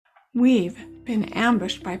We've been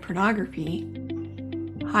ambushed by pornography.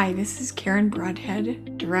 Hi, this is Karen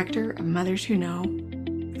Broadhead, Director of Mothers Who Know.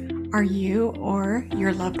 Are you or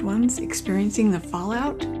your loved ones experiencing the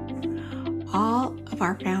fallout? All of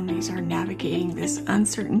our families are navigating this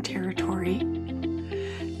uncertain territory.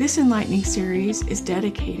 This enlightening series is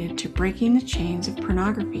dedicated to breaking the chains of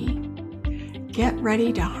pornography. Get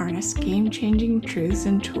ready to harness game-changing truths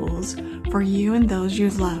and tools for you and those you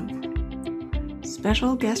love.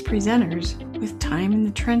 Special guest presenters with time in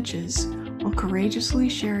the trenches will courageously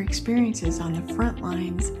share experiences on the front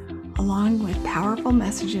lines along with powerful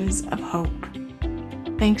messages of hope.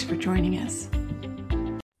 Thanks for joining us.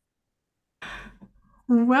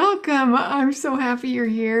 Welcome. I'm so happy you're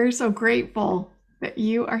here. So grateful that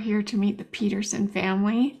you are here to meet the Peterson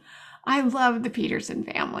family. I love the Peterson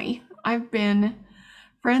family. I've been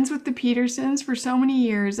friends with the Petersons for so many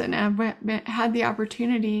years, and I've had the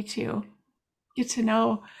opportunity to get to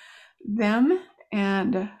know them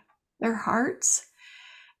and their hearts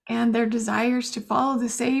and their desires to follow the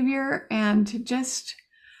Savior and to just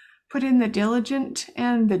put in the diligent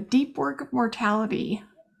and the deep work of mortality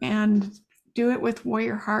and do it with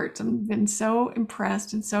warrior hearts. I've been so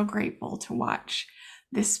impressed and so grateful to watch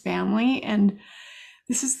this family. And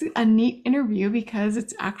this is a neat interview because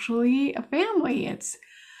it's actually a family. It's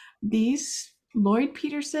these Lloyd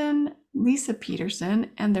Peterson, Lisa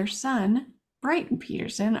Peterson, and their son, Brighton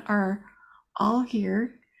Peterson, are all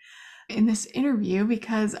here in this interview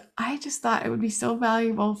because I just thought it would be so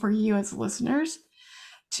valuable for you as listeners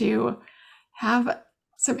to have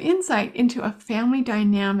some insight into a family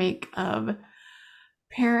dynamic of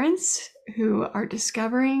parents who are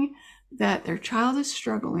discovering that their child is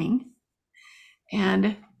struggling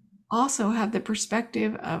and also have the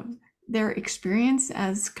perspective of their experience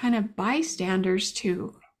as kind of bystanders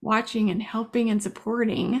to watching and helping and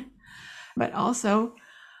supporting, but also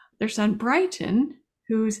their son Brighton,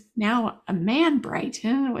 who's now a man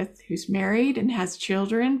Brighton who's married and has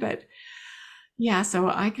children. But yeah, so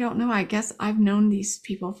I don't know. I guess I've known these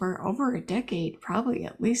people for over a decade, probably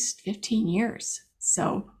at least 15 years.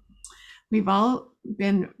 So we've all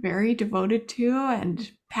been very devoted to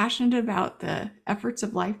and passionate about the efforts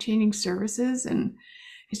of life-changing services. And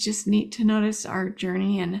it's just neat to notice our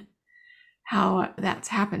journey and how that's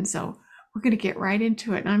happened. So we're going to get right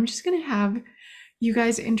into it. And I'm just going to have you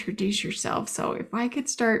guys introduce yourselves. So if I could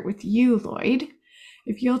start with you, Lloyd,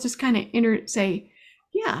 if you'll just kind of say,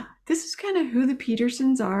 yeah, this is kind of who the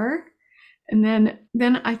Petersons are. And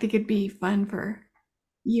then I think it'd be fun for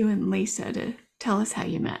you and Lisa to tell us how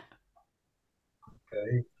you met.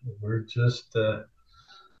 Okay, we're just a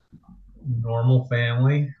normal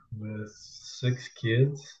family with 6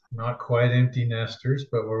 kids, not quite empty nesters,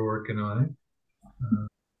 but we're working on it.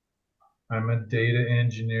 I'm a data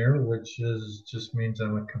engineer, which just means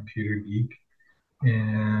I'm a computer geek,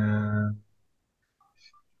 and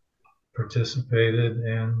participated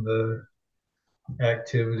in the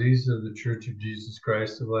activities of the Church of Jesus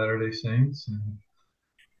Christ of Latter-day Saints, and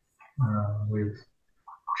we've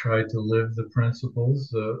tried to live the principles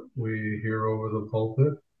that we hear over the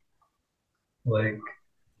pulpit, like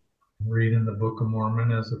reading the Book of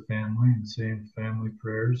Mormon as a family and saying family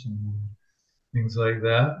prayers and things like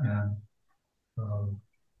that. And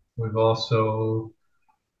we've also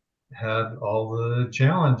had all the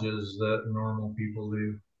challenges that normal people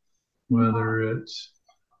do, whether it's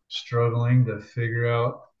struggling to figure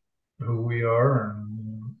out who we are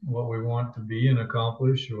and what we want to be and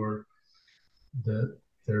accomplish, or that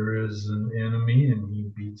there is an enemy and he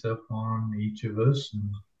beats up on each of us, and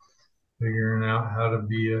figuring out how to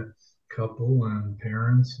be a couple and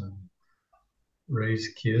parents and raise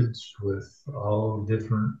kids with all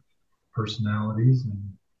different personalities.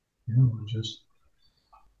 And we're just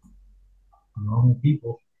normal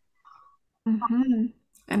people. Mm-hmm.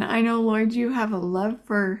 And I know, Lloyd, you have a love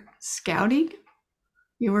for scouting.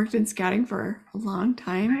 You worked in scouting for a long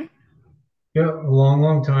time. Yeah, a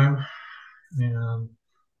long time. And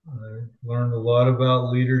I learned a lot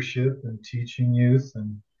about leadership and teaching youth,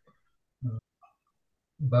 and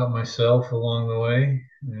about myself along the way,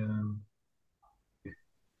 and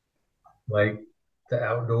like the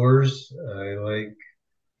outdoors. I like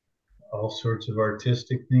all sorts of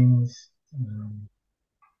artistic things.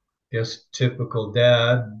 Guess typical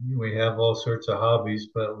dad, we have all sorts of hobbies,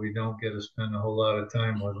 but we don't get to spend a whole lot of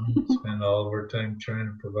time with them. We spend all of our time trying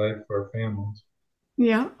to provide for our families.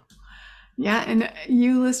 Yeah. Yeah, and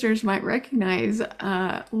you listeners might recognize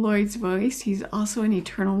Lloyd's voice. He's also an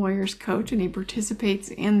Eternal Warriors coach, and he participates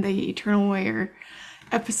in the Eternal Warrior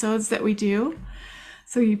episodes that we do.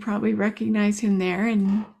 So you probably recognize him there,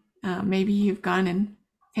 and maybe you've gone and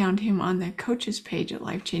found him on the coaches page at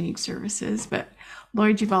Life Changing Services. But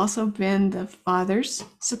Lloyd, you've also been the father's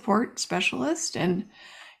support specialist, and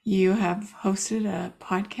you have hosted a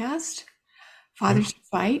podcast, Yep. Fathers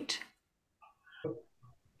Fight.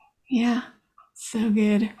 Yeah, so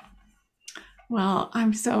good. Well,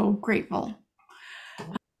 I'm so grateful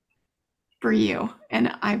for you,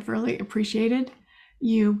 and I've really appreciated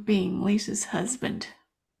you being Lisa's husband.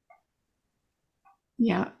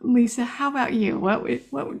 Yeah, Lisa, how about you?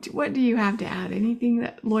 What do you have to add? Anything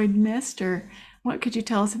that Lloyd missed, or what could you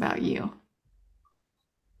tell us about you?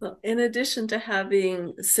 Well, in addition to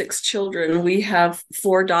having six children, we have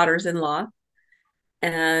four daughters-in-law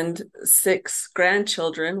and six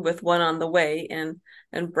grandchildren with one on the way.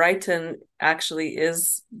 And Brighton actually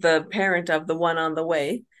is the parent of the one on the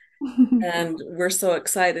way. And we're so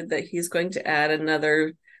excited that he's going to add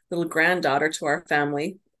another little granddaughter to our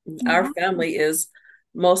family. Our Yeah. family is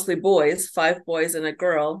mostly boys, five boys and a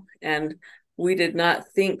girl. And we did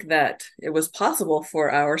not think that it was possible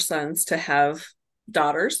for our sons to have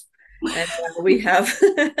daughters. And we have,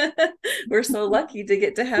 we're so lucky to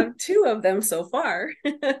get to have two of them so far.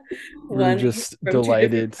 We're One just from two different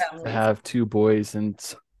delighted to families. have two boys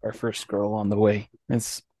and our first girl on the way.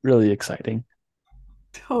 It's really exciting.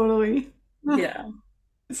 Totally. Yeah.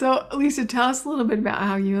 So, Lisa, tell us a little bit about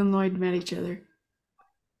how you and Lloyd met each other.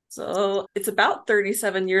 So it's about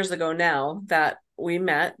 37 years ago now that we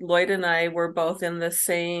met. Lloyd and I were both in the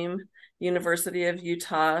same University of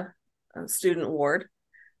Utah student ward.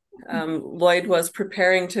 Lloyd was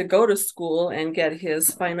preparing to go to school and get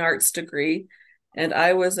his fine arts degree, and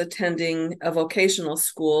I was attending a vocational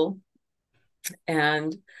school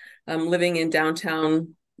and living in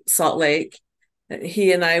downtown Salt Lake.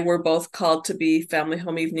 He and I were both called to be family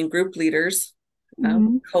home evening group leaders,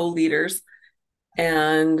 Mhm. co-leaders,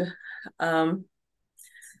 and um,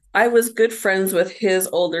 I was good friends with his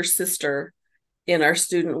older sister in our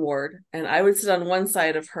student ward, and I would sit on one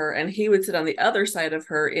side of her and he would sit on the other side of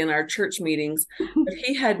her in our church meetings, but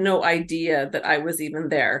he had no idea that I was even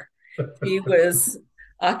there. He was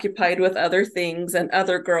occupied with other things, and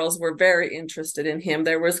other girls were very interested in him.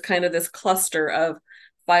 There was kind of this cluster of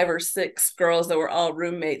five or six girls that were all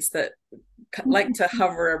roommates that liked to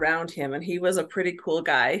hover around him, and he was a pretty cool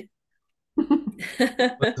guy.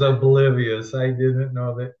 Was oblivious. I didn't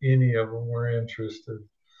know that any of them were interested.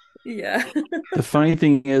 Yeah. The funny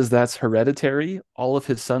thing is that's hereditary. All of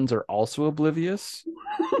his sons are also oblivious.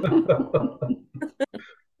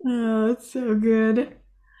 Oh, that's so good.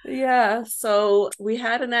 Yeah, so we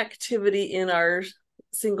had an activity in our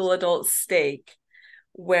single adult stake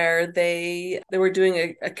where they were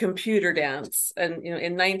doing a computer dance. And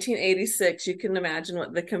in 1986, you can imagine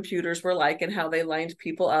what the computers were like and how they lined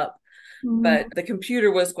people up. Mhm. But the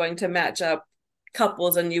computer was going to match up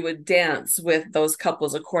couples, and you would dance with those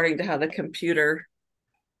couples according to how the computer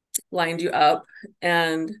lined you up.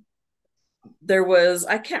 And there was,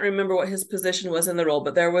 I can't remember what his position was in the role,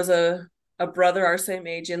 but there was a brother our same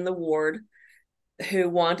age in the ward who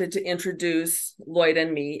wanted to introduce Lloyd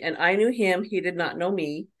and me. And I knew him, he did not know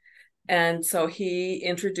me. And so he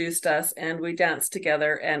introduced us and we danced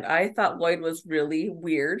together. And I thought Lloyd was really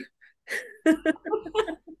weird.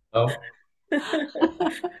 Oh,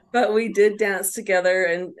 But we did dance together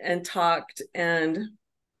and talked. And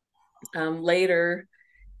later,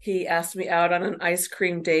 he asked me out on an ice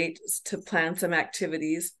cream date to plan some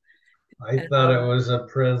activities. I And thought it was a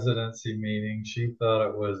presidency meeting. She thought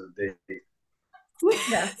it was a date.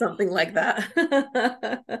 yeah, something like that.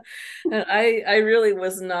 And I really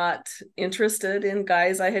was not interested in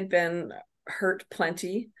guys. I had been hurt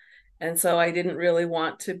plenty, and so I didn't really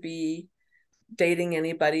want to be dating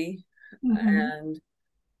anybody. Mhm.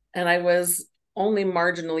 And I was only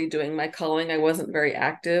marginally doing my calling. I wasn't very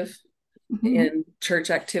active Mhm. in church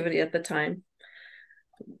activity at the time.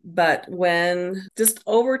 But when just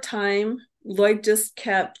over time, Lloyd just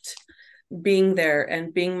kept being there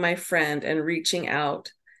and being my friend and reaching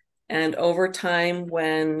out. And over time,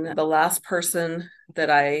 when the last person that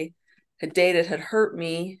I had dated had hurt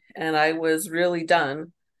me and I was really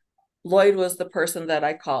done, Lloyd was the person that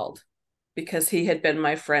I called because he had been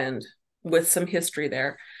my friend with some history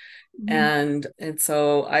there. Mhm. And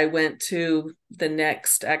so I went to the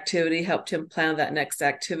next activity, helped him plan that next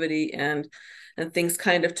activity, and things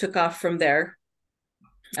kind of took off from there.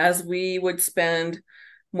 As we would spend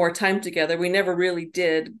more time together, we never really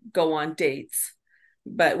did go on dates,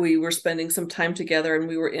 but we were spending some time together and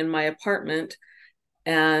we were in my apartment.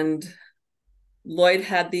 And Lloyd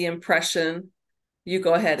had the impression, you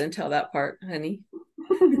go ahead and tell that part, honey.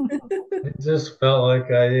 It just felt like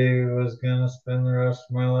I was going to spend the rest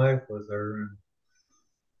of my life with her. And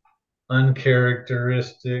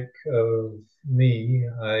uncharacteristic of me,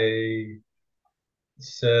 I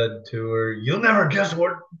said to her, "You'll never guess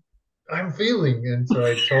what I'm feeling." And so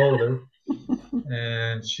I told her,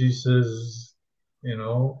 and she says, you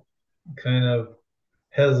know, kind of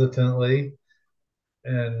hesitantly,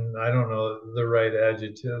 and I don't know the right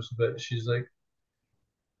adjectives, but she's like,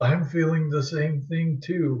 "I'm feeling the same thing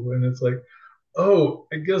too." And it's like, "Oh,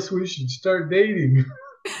 I guess we should start dating."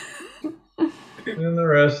 And the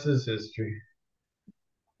rest is history.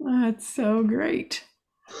 That's so great.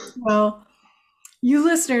 Well, you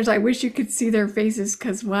listeners, I wish you could see their faces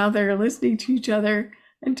because while they're listening to each other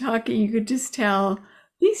and talking, you could just tell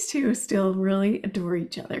these two still really adore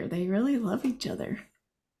each other. They really love each other.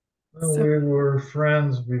 Well, So, we were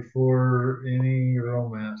friends before any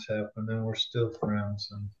romance happened, and we're still friends,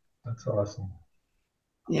 and that's awesome.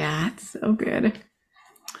 yeah, it's so good.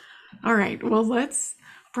 All right. Well,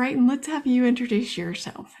 Brighton, let's have you introduce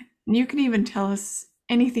yourself. And you can even tell us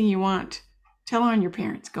anything you want. Tell on your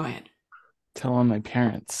parents. Go ahead. Tell on my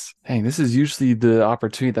parents. Hey, this is usually the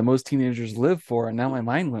opportunity that most teenagers live for, and now my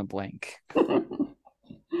mind went blank.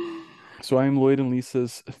 So I'm Lloyd and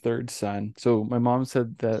Lisa's third son. So my mom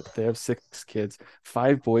said that they have 6 kids,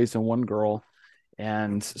 5 boys and 1 girl.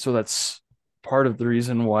 And so that's part of the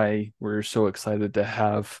reason why we're so excited to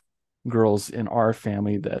have girls in our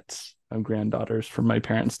family that have granddaughters for my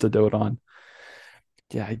parents to dote on.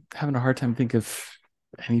 Yeah, I'm having a hard time thinking of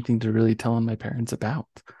anything to really tell on my parents about.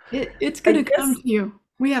 It's I going to come guess to you.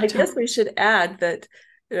 We have I time. guess we should add that,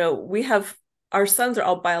 we have our sons are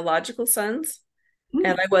all biological sons,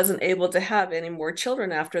 and Mm, I wasn't able to have any more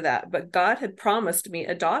children after that, but God had promised me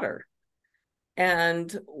a daughter.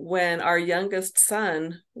 And when our youngest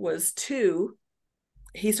son was 2,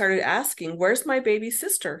 he started asking, "Where's my baby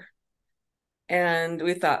sister?" And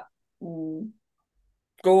we thought,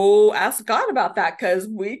 go ask God about that because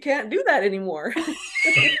we can't do that anymore.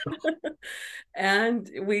 And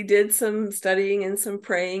we did some studying and some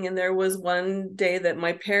praying. And there was one day that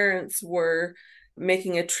my parents were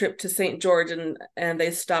making a trip to St. George, and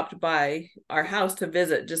they stopped by our house to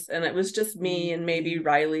visit, and it was just me and maybe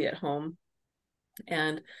Riley at home.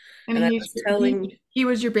 And and and I was telling he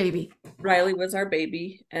was your baby. Riley was our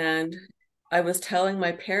baby, and I was telling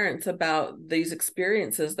my parents about these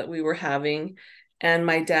experiences that we were having. And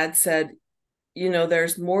my dad said,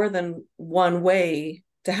 there's more than one way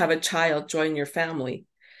to have a child join your family.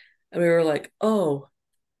 And we were like, oh,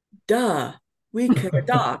 duh, we could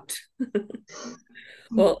adopt.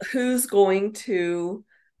 Well, who's going to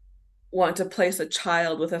want to place a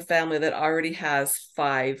child with a family that already has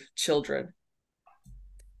 5 children?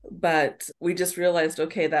 But we just realized,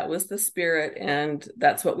 okay, that was the spirit, and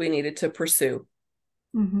that's what we needed to pursue.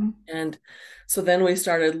 Mm-hmm. And so then we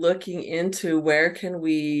started looking into where can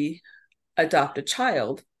we adopt a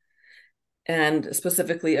child, and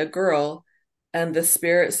specifically a girl. And the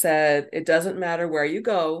spirit said, it doesn't matter where you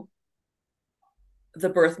go, the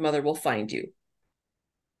birth mother will find you.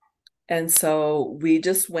 And so we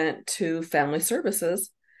just went to family services.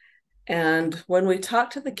 And when we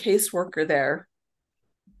talked to the caseworker there,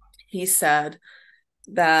 he said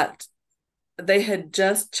that they had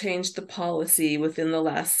just changed the policy within the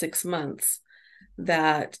last 6 months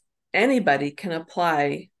that anybody can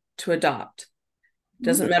apply to adopt.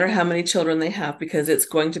 Doesn't matter how many children they have, because it's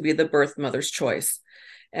going to be the birth mother's choice.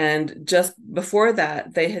 And just before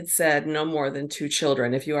that, they had said no more than 2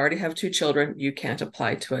 children. If you already have 2 children, you can't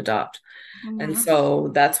apply to adopt. Oh, And wow.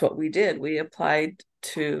 so that's what we did. We applied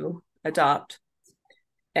to adopt.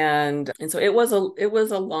 And so it was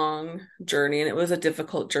a long journey, and it was a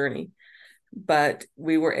difficult journey, but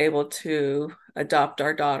we were able to adopt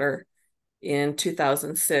our daughter in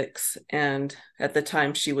 2006, and at the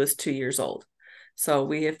time she was 2 years old. So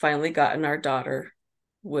we have finally gotten our daughter,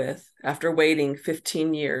 after waiting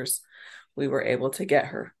 15 years, we were able to get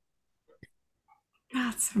her.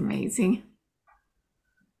 That's amazing.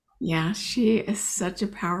 Yeah, she is such a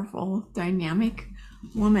powerful, dynamic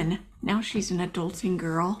woman. Now she's an adulting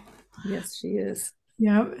girl. Yes, she is.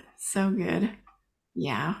 Yep. So good.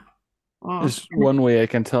 Yeah. Oh, There's one way I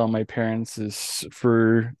can tell my parents is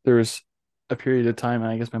there was a period of time,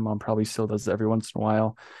 and I guess my mom probably still does it every once in a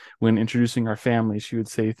while, when introducing our family, she would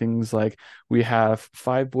say things like, we have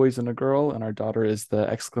 5 boys and a girl, and our daughter is the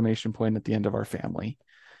exclamation point at the end of our family,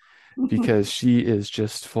 because she is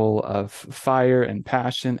just full of fire and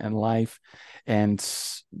passion and life. And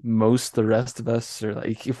most the rest of us are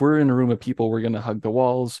like, if we're in a room of people, we're going to hug the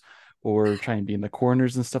walls or try and be in the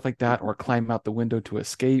corners and stuff like that, or climb out the window to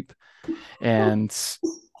escape. And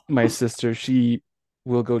my sister, she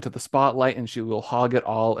will go to the spotlight and she will hog it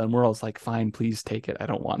all. And we're all like, fine, please take it. I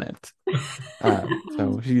don't want it.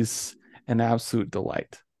 So an absolute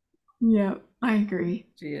delight. Yeah, I agree.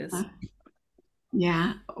 She is. Uh,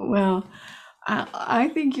 yeah, well, I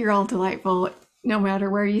think you're all delightful no matter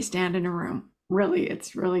where you stand in a room. Really,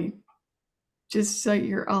 it's really just so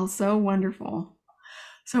you're all so wonderful.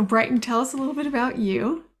 So, Brighton, tell us a little bit about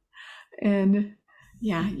you and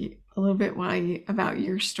yeah, a little bit about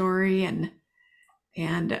your story and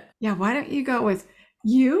yeah, why don't you go with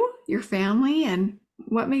you, your family, and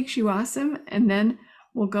what makes you awesome, and then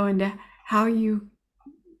we'll go into how you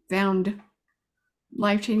found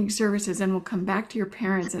life-changing services, and we'll come back to your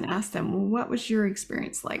parents and ask them, well, what was your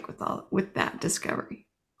experience like with that discovery?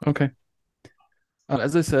 Okay.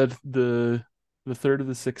 As I said, the third of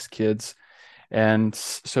the six kids, and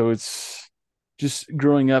so it's just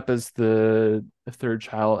growing up as the third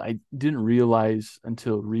child. I didn't realize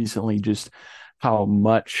until recently just how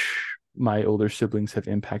much my older siblings have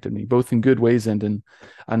impacted me, both in good ways and in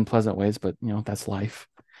unpleasant ways. But that's life.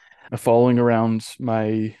 Following around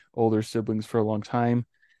my older siblings for a long time,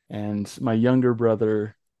 and my younger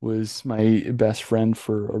brother was my best friend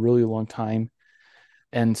for a really long time,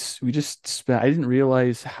 and we just spent, I didn't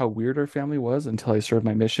realize how weird our family was until I served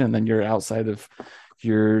my mission. And then you're outside of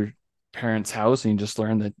your parents' house and you just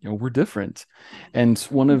learn that we're different. And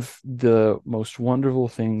one of the most wonderful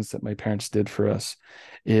things that my parents did for us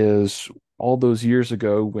is all those years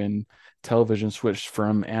ago when television switched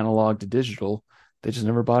from analog to digital, they just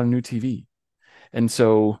never bought a new TV. And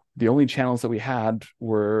so the only channels that we had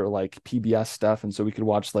were like PBS stuff. And so we could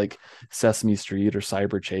watch like Sesame Street or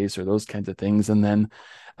Cyber Chase or those kinds of things. And then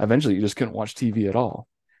eventually you just couldn't watch TV at all.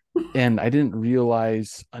 And I didn't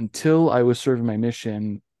realize until I was serving my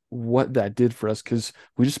mission what that did for us, because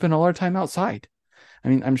we just spent all our time outside. I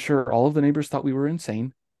mean, I'm sure all of the neighbors thought we were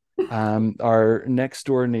insane. Our next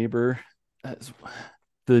door neighbor, uh,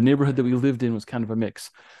 the neighborhood that we lived in was kind of a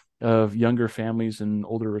mix of younger families and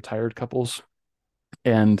older retired couples.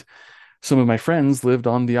 And some of my friends lived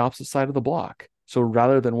on the opposite side of the block. So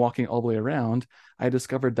rather than walking all the way around, I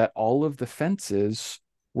discovered that all of the fences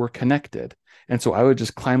were connected. And so I would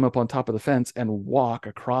just climb up on top of the fence and walk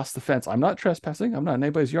across the fence. I'm not trespassing. I'm not in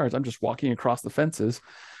anybody's yards. I'm just walking across the fences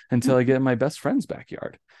until I get in my best friend's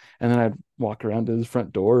backyard. And then I'd walk around to his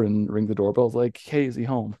front door and ring the doorbell, like, hey, is he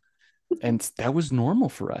home? And that was normal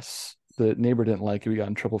for us. The neighbor didn't like it. We got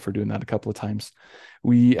in trouble for doing that a couple of times.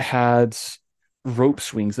 We had rope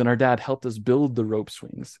swings, and our dad helped us build the rope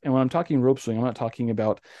swings. And when I'm talking rope swing, I'm not talking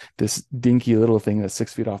about this dinky little thing that's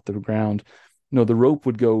 6 feet off the ground. No, the rope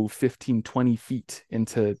would go 15, 20 feet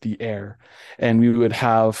into the air, and we would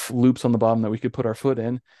have loops on the bottom that we could put our foot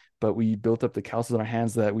in. But we built up the calluses in our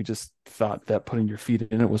hands that we just thought that putting your feet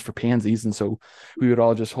in it was for pansies. And so we would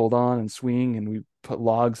all just hold on and swing, and we put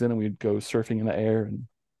logs in and we'd go surfing in the air. And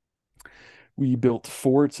we built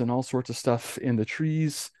forts and all sorts of stuff in the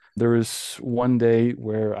trees. There was one day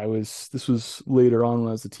where this was later on when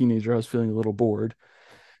I was a teenager, I was feeling a little bored.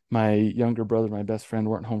 My younger brother, my best friend,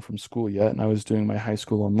 weren't home from school yet, and I was doing my high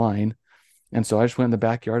school online. And so I just went in the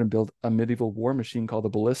backyard and built a medieval war machine called a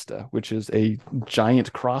ballista, which is a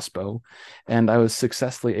giant crossbow. And I was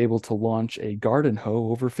successfully able to launch a garden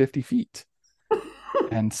hoe over 50 feet.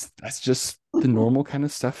 And that's just the normal kind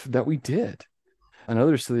of stuff that we did.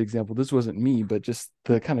 Another silly example, this wasn't me, but just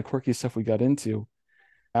the kind of quirky stuff we got into.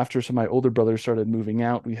 After some of my older brothers started moving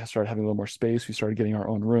out, we started having a little more space. We started getting our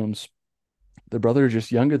own rooms. The brother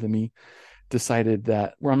just younger than me decided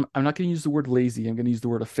that, well, I'm not going to use the word lazy. I'm going to use the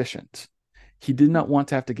word efficient. He did not want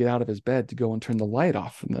to have to get out of his bed to go and turn the light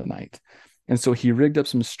off in the night. And so he rigged up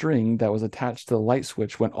some string that was attached to the light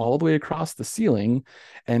switch, went all the way across the ceiling,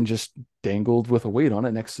 and just dangled with a weight on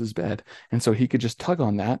it next to his bed. And so he could just tug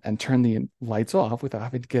on that and turn the lights off without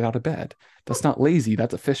having to get out of bed. That's not lazy,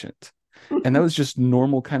 that's efficient. And that was just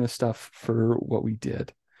normal kind of stuff for what we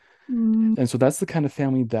did. And so that's the kind of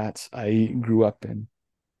family that I grew up in.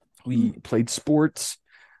 We played sports,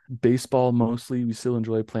 baseball mostly. We still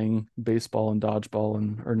enjoy playing baseball and dodgeball,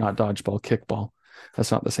 and or not dodgeball, kickball.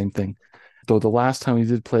 That's not the same thing. Though the last time we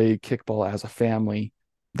did play kickball as a family,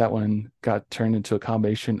 that one got turned into a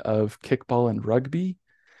combination of kickball and rugby.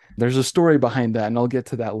 There's a story behind that, and I'll get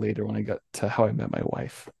to that later when I get to how I met my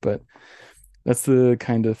wife. But that's the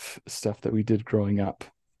kind of stuff that we did growing up.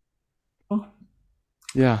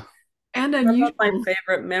 Yeah. And Some of my unusual.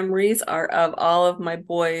 favorite memories are of all of my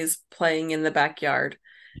boys playing in the backyard.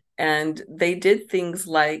 And they did things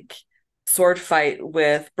like sword fight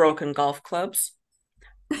with broken golf clubs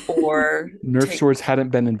or Nerf take, swords hadn't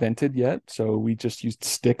been invented yet, so we just used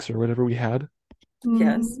sticks or whatever we had.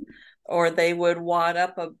 yes, Mhm. or they would wad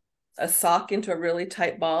up a sock into a really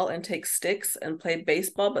tight ball and take sticks and play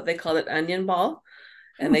baseball, but they called it onion ball.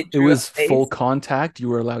 and they It drew a was full face. contact. You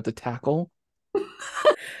were allowed to tackle.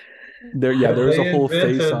 There, yeah, Yeah, there was a whole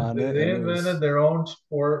face on it, they and it invented was their own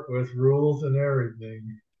sport with rules and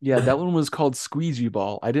everything. yeah, that one was called squeegee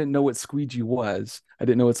ball. I didn't know what squeegee was. I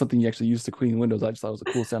didn't know it's something you actually used to clean windows. I just thought it was a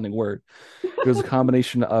cool sounding word. It was a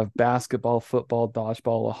combination of basketball, football,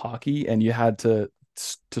 dodgeball, hockey, and you had to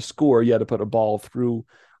score. You had to put a ball through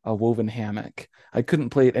a woven hammock. I couldn't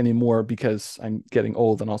play it anymore because I'm getting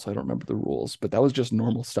old and also I don't remember the rules. But that was just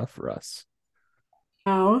normal stuff for us.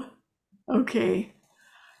 Oh, okay.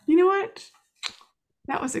 You know what?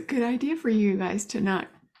 That was a good idea for you guys to not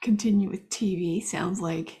continue with TV, sounds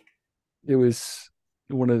like. It was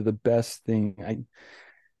one of the best thing.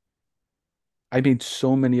 I made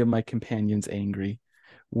so many of my companions angry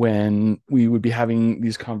when we would be having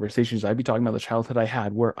these conversations. I'd be talking about the childhood I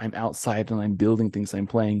had where I'm outside and I'm building things, I'm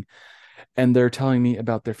playing, and they're telling me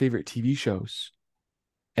about their favorite TV shows.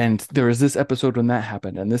 And there was this episode when that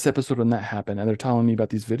happened, and this episode when that happened, and they're telling me about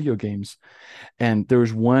these video games. And there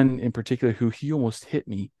was one in particular who he almost hit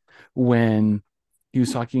me when he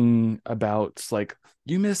was talking about like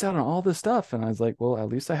you missed out on all this stuff. And I was like, well, at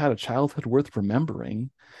least I had a childhood worth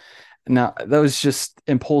remembering. Now, that was just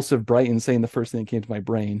impulsive Brighton saying the first thing that came to my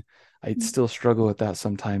brain. I still struggle with that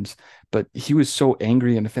sometimes, but he was so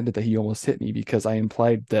angry and offended that he almost hit me because I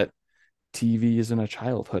implied that TV isn't a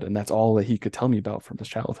childhood, and that's all that he could tell me about from his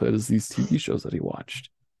childhood is these TV shows that he watched.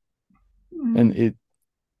 And Mm,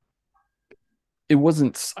 it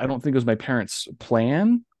wasn't, I don't think it was my parents'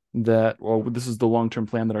 plan that, well, this is the long-term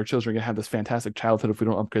plan that our children are going to have this fantastic childhood if we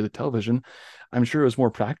don't upgrade the television. I'm sure it was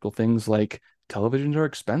more practical things like televisions are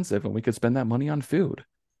expensive and we could spend that money on food.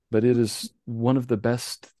 But it is one of the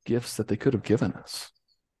best gifts that they could have given us.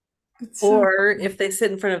 it's so Or if they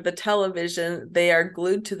sit in front of the television, they are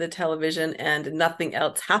glued to the television and nothing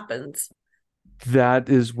else happens. That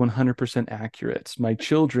is 100% accurate. My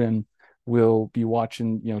children will be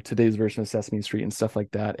watching, today's version of Sesame Street and stuff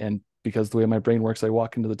like that. And because the way my brain works, I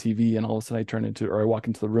walk into the TV and all of a sudden I walk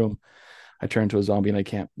into the room, I turn into a zombie and I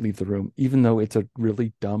can't leave the room. Even though it's a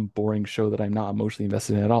really dumb, boring show that I'm not emotionally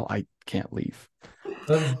invested in at all, I can't leave.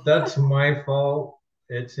 That's my fault.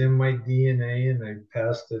 It's in my DNA, and I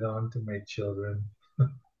passed it on to my children.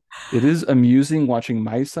 It is amusing watching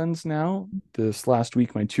my sons now. This last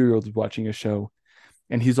week, my 2-year-old was watching a show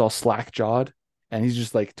and he's all slack jawed and he's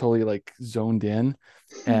just like totally like zoned in.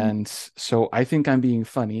 And so I think I'm being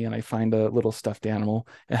funny and I find a little stuffed animal.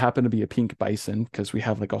 It happened to be a pink bison because we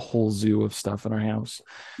have like a whole zoo of stuff in our house.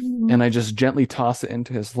 And mm, I just gently toss it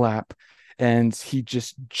into his lap and he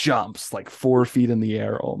just jumps like 4 feet in the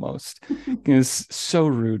air almost. It's so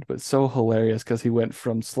rude, but so hilarious because he went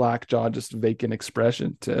from slack jaw, just vacant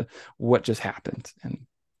expression to what just happened. And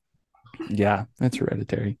yeah, that's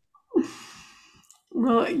hereditary.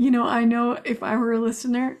 well, I know if I were a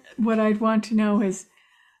listener, what I'd want to know is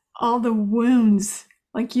all the wounds.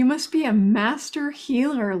 Like, you must be a master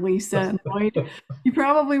healer, Lisa and Lloyd. You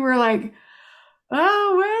probably were like,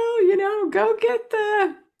 oh, well, you know, go get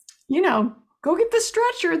the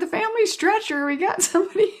stretcher, the family stretcher. We got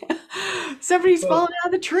somebody's falling Well, out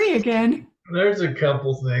of the tree again. there's a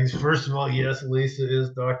couple things. First of all, yes, Lisa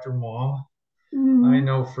is Dr. Mom. I Mm-hmm.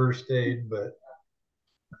 know first aid, but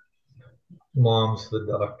mom's the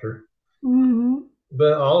doctor. Mm-hmm.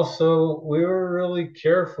 But also, we were really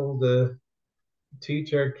careful to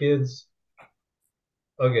teach our kids.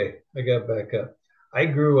 Okay, I got back up. I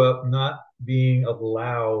grew up not being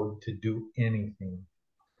allowed to do anything.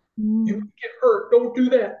 You Mm-hmm. get hurt, don't do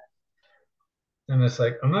that. And it's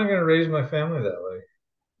like, I'm not going to raise my family that way.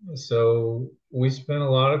 So we spent a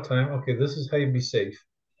lot of time. Okay, this is how you be safe.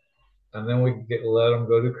 And then we get let them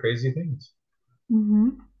go do crazy things. Mm-hmm.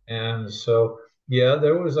 And so, yeah,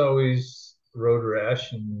 there was always road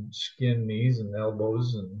rash and skin knees and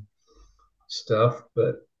elbows and stuff,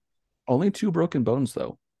 but Only two broken bones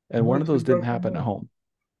though, and one only of two those didn't broken happen at bones. home.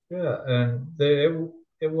 Yeah, and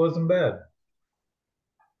it wasn't bad.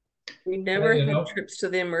 We never You had know, trips to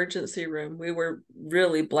the emergency room. We were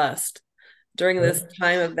really blessed. During yeah, this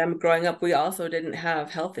time of them growing up, we also didn't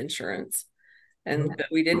have health insurance. And no,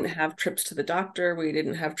 we didn't have trips to the doctor. We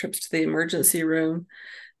didn't have trips to the emergency room.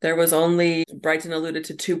 There was only, Brighton alluded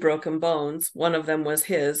to two broken bones. One of them was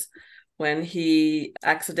his when he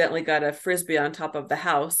accidentally got a frisbee on top of the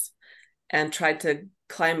house and tried to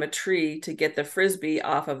climb a tree to get the frisbee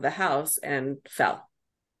off of the house and fell.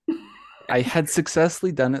 I had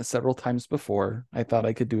successfully done it several times before. I thought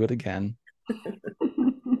I could do it again,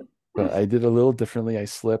 but I did a little differently. I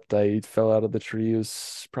slipped. I fell out of the tree. It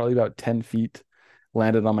was probably about 10 feet,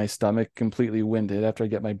 landed on my stomach, completely winded. After I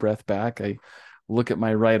get my breath back, I look at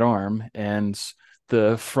my right arm and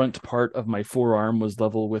the front part of my forearm was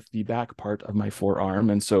level with the back part of my forearm.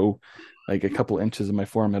 And so like a couple inches of my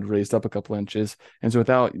forearm had raised up a couple inches. And so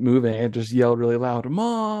without moving, I just yelled really loud,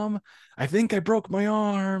 "Mom, I think I broke my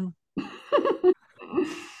arm."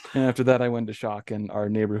 And after that, I went into shock, and our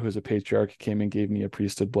neighbor, who was a patriarch, came and gave me a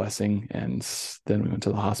priesthood blessing. And then we went to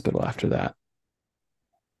the hospital after that.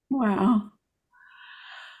 Wow.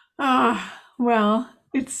 Well,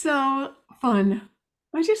 it's so fun.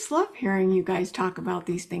 I just love hearing you guys talk about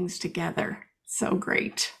these things together. So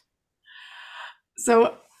great.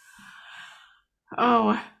 So,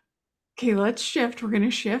 oh, okay, let's shift. We're going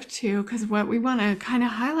to shift to, because what we want to kind of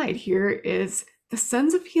highlight here is the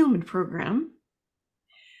Sons of Helaman program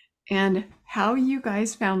and how you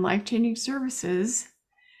guys found life-changing services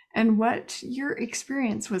and what your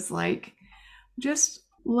experience was like just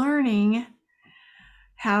learning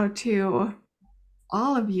how to,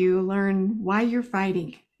 all of you learn why you're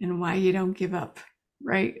fighting and why you don't give up,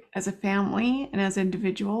 right? As a family and as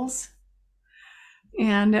individuals.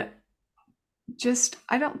 And just,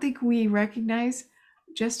 I don't think we recognize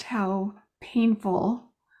just how painful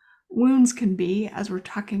wounds can be as we're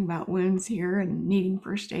talking about wounds here and needing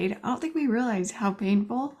first aid. I don't think we realize how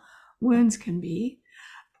painful wounds can be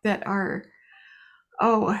that are,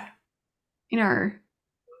 in our,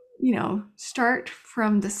 start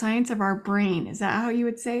from the science of our brain. Is that how you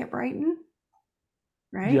would say it, Brighton?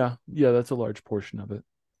 Right? Yeah, that's a large portion of it.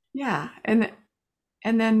 Yeah. And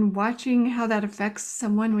then watching how that affects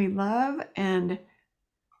someone we love and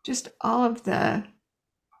just all of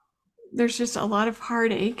there's just a lot of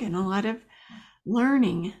heartache and a lot of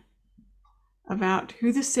learning about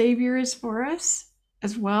who the Savior is for us,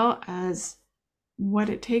 as well as what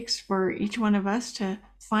it takes for each one of us to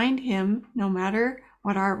find Him, no matter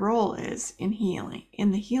what our role is in healing,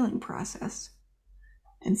 in the healing process.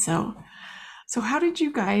 And so how did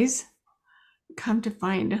you guys come to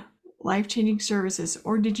find life-changing services?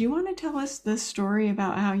 Or did you want to tell us the story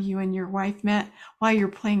about how you and your wife met while you're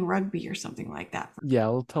playing rugby or something like that? Yeah,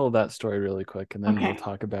 I'll tell that story really quick, and then Okay. we'll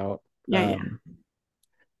talk about Yeah.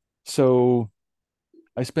 So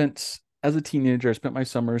as a teenager, I spent my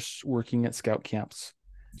summers working at scout camps.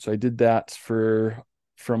 So I did that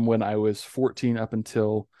from when I was 14 up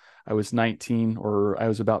until I was 19, or I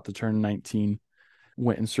was about to turn 19.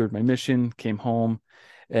 Went and served my mission, came home,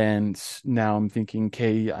 and now I'm thinking,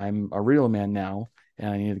 okay, I'm a real man now, and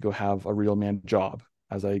I need to go have a real man job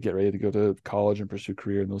as I get ready to go to college and pursue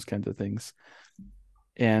career and those kinds of things.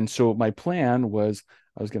 And so my plan was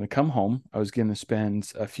I was going to come home. I was going to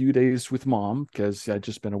spend a few days with mom because I'd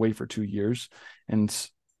just been away for 2 years. And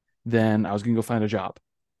then I was going to go find a job.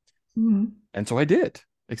 Mm-hmm. And so I did,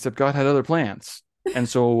 except God had other plans. And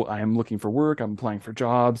so I'm looking for work. I'm applying for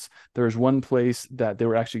jobs. There's one place that they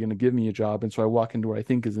were actually going to give me a job. And so I walk into what I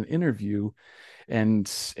think is an interview.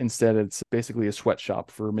 And instead, it's basically a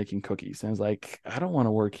sweatshop for making cookies. And I was like, I don't want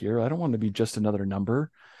to work here. I don't want to be just another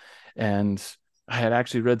number. And I had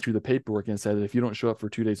actually read through the paperwork and said, if you don't show up for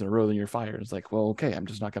 2 days in a row, then you're fired. It's like, well, okay, I'm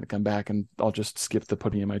just not going to come back, and I'll just skip the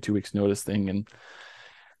putting in my 2 weeks notice thing. And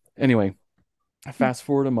anyway, I fast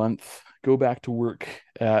forward a month, go back to work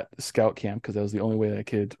at scout camp because that was the only way that I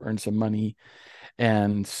could earn some money.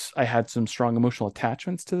 And I had some strong emotional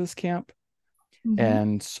attachments to this camp. Mm-hmm.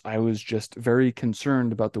 And I was just very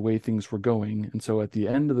concerned about the way things were going. And so at the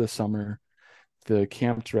end of the summer, the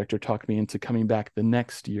camp director talked me into coming back the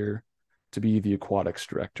next year to be the aquatics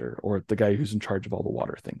director, or the guy who's in charge of all the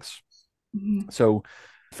water things. Mm-hmm. So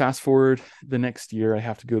fast forward the next year, I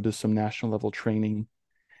have to go to some national level training.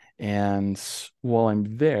 And while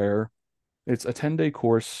I'm there, it's a 10-day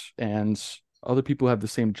course, and other people have the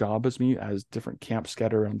same job as me, as different camps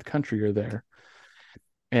scattered around the country are there.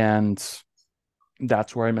 And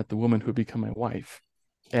that's where I met the woman who would become my wife.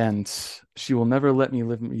 And she will never let me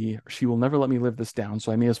live this down.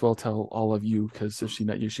 So I may as well tell all of you, because if she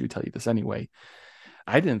met you, she would tell you this anyway.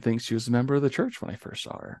 I didn't think she was a member of the church when I first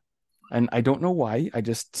saw her. And I don't know why. I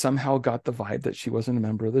just somehow got the vibe that she wasn't a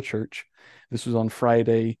member of the church. This was on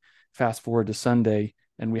Friday. Fast forward to Sunday,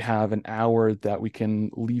 and we have an hour that we can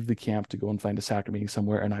leave the camp to go and find a sacrament meeting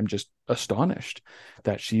somewhere. And I'm just astonished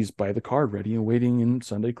that she's by the card ready and waiting in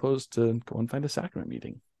Sunday clothes to go and find a sacrament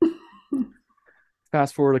meeting.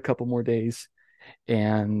 Fast forward a couple more days,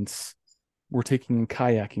 and we're taking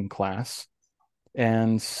kayaking class.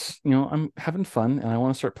 And, I'm having fun, and I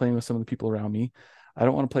want to start playing with some of the people around me. I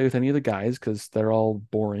don't want to play with any of the guys because they're all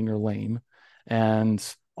boring or lame. And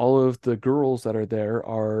all of the girls that are there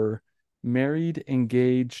are married,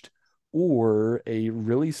 engaged, or a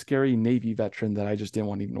really scary Navy veteran that I just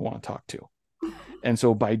didn't even want to talk to. And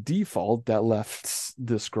so by default, that left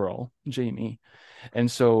this girl, Jamie. And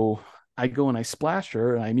so I go and I splash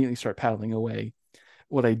her and I immediately start paddling away.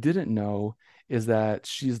 What I didn't know is that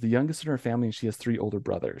she's the youngest in her family and she has three older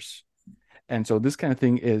brothers. And so this kind of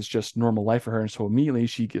thing is just normal life for her. And so immediately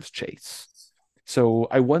she gives chase. So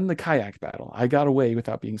I won the kayak battle. I got away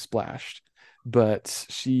without being splashed, but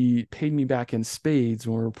she paid me back in spades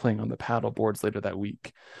when we were playing on the paddle boards later that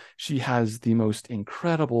week. She has the most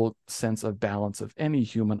incredible sense of balance of any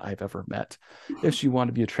human I've ever met. If she wanted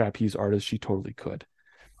to be a trapeze artist, she totally could.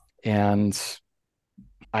 And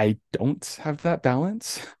I don't have that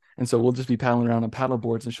balance. And so we'll just be paddling around on paddle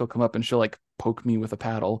boards and she'll come up and she'll like poke me with a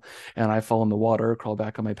paddle and I fall in the water, crawl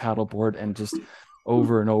back on my paddle board and just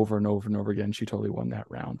over and over and over and over again, she totally won that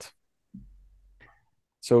round.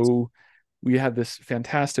 So we had this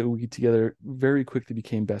fantastic week together, very quickly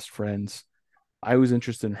became best friends. I was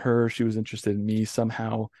interested in her. She was interested in me.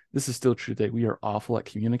 Somehow, this is still true today. We are awful at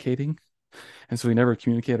communicating. And so we never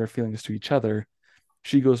communicate our feelings to each other.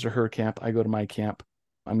 She goes to her camp. I go to my camp.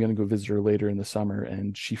 I'm going to go visit her later in the summer.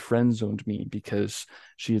 And she friend zoned me because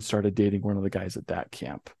she had started dating one of the guys at that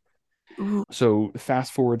camp. So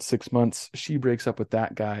fast forward 6 months, she breaks up with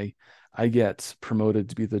that guy. I get promoted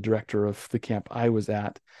to be the director of the camp I was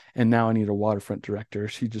at. And now I need a waterfront director.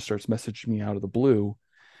 She just starts messaging me out of the blue.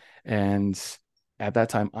 And at that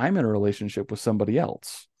time, I'm in a relationship with somebody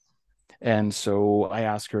else. And so I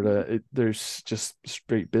asked her to, there's just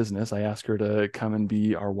straight business. I asked her to come and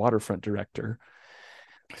be our waterfront director.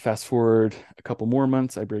 Fast forward a couple more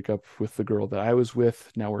months, I break up with the girl that I was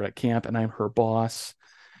with. Now we're at camp and I'm her boss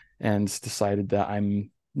and decided that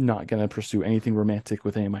I'm not going to pursue anything romantic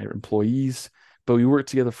with any of my employees. But we worked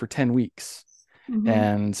together for 10 weeks. Mm-hmm.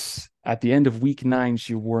 And at the end of week 9,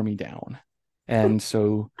 she wore me down. And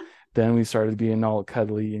so then we started being all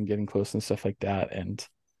cuddly and getting close and stuff like that. And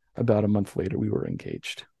about a month later, we were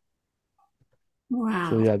engaged.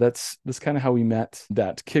 Wow. So yeah, that's kind of how we met.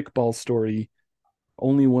 That kickball story.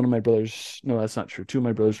 Only one of my brothers, no, that's not true. Two of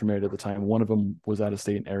my brothers were married at the time. One of them was out of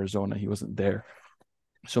state in Arizona. He wasn't there.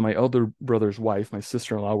 So my elder brother's wife, my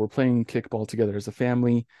sister-in-law, were playing kickball together as a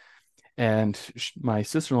family. And my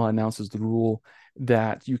sister-in-law announces the rule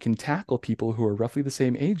that you can tackle people who are roughly the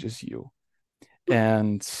same age as you.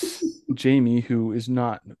 And Jamie, who is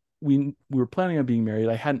not, we were planning on being married.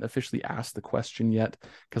 I hadn't officially asked the question yet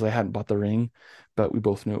because I hadn't bought the ring, but we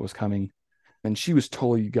both knew it was coming. And she was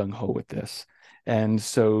totally gung-ho with this. And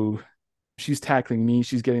so she's tackling me.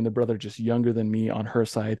 She's getting the brother just younger than me on her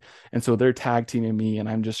side. And so they're tag teaming me, and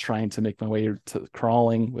I'm just trying to make my way to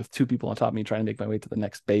crawling with two people on top of me, trying to make my way to the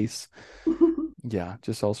next base. Yeah,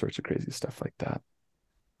 just all sorts of crazy stuff like that.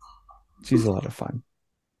 She's a lot of fun.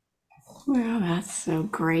 Well, that's so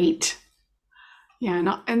great.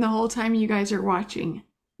 Yeah, and the whole time you guys are watching,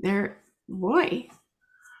 boy,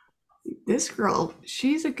 this girl,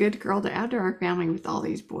 she's a good girl to add to our family with all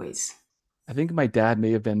these boys. I think my dad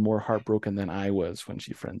may have been more heartbroken than I was when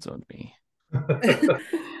she friend zoned me. That's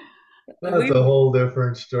a whole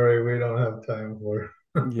different story we don't have time for.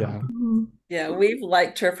 Yeah. Yeah, we've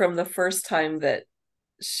liked her from the first time that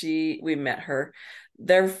we met her.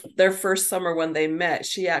 Their first summer when they met,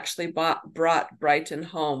 she actually brought Brighton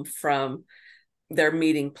home from their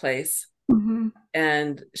meeting place. Mm-hmm.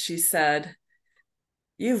 And she said,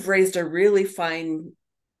 "You've raised a really fine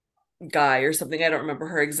guy," or something. I don't remember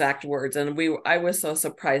her exact words. And I was so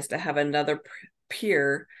surprised to have another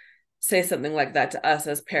peer say something like that to us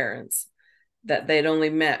as parents, that they'd only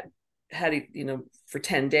had for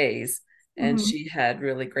 10 days. And Mm-hmm. she had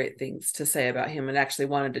really great things to say about him and actually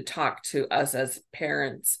wanted to talk to us as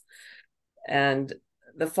parents. And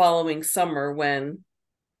the following summer, when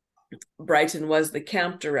Brighton was the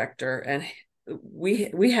camp director, and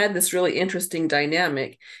we had this really interesting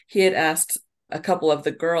dynamic. He had asked a couple of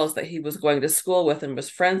the girls that he was going to school with and was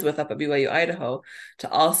friends with up at BYU, Idaho, to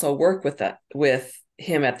also work with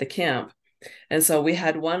him at the camp. And so we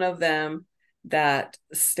had one of them that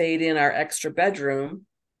stayed in our extra bedroom.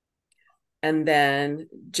 And then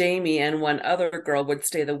Jamie and one other girl would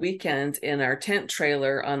stay the weekend in our tent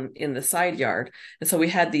trailer in the side yard. And so we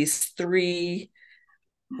had these 3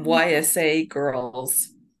 YSA girls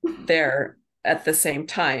there at the same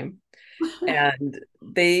time. And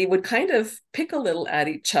they would kind of pick a little at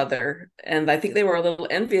each other. And I think they were a little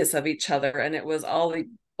envious of each other. And it was all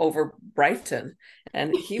over Brighton.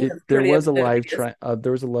 And there was a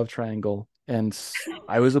love triangle, and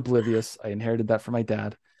I was oblivious. I inherited that from my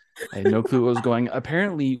dad. I had no clue what was going.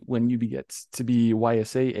 Apparently, when you get to be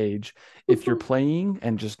YSA age, if you're playing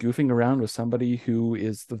and just goofing around with somebody who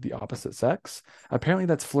is the opposite sex, apparently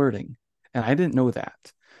that's flirting. And I didn't know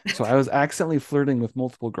that. So I was accidentally flirting with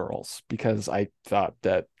multiple girls because I thought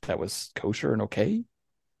that was kosher and okay.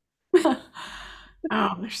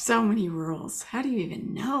 Oh, there's so many rules. How do you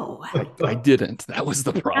even know? I didn't. That was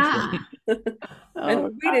the problem. Yeah. Oh,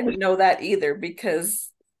 And we didn't know that either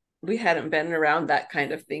because we hadn't been around that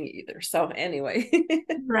kind of thing either. So anyway,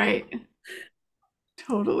 right.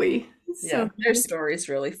 Totally. So yeah, their good. story's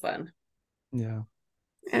really fun. Yeah.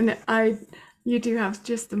 And you do have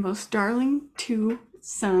just the most darling two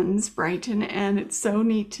sons, Brighton, and it's so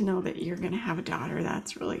neat to know that you're going to have a daughter.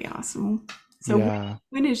 That's really awesome. So Yeah.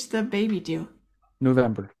 when is the baby due?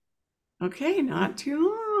 November. Okay, not too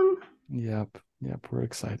long. Yep. Yep. We're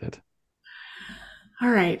excited.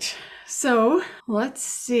 All right. So let's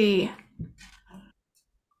see.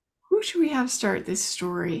 Who should we have start this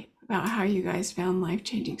story about how you guys found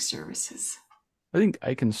life-changing services? I think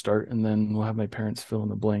I can start and then we'll have my parents fill in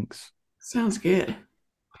the blanks. Sounds good.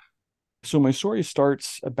 So my story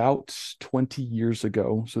starts about 20 years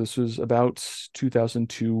ago. So this was about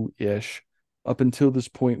 2002-ish. Up until this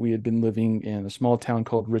point, we had been living in a small town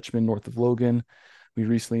called Richmond, north of Logan. We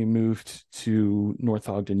recently moved to North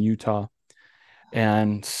Ogden, Utah.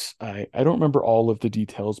 And I don't remember all of the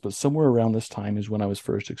details, but somewhere around this time is when I was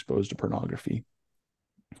first exposed to pornography.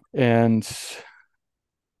 And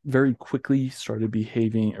very quickly started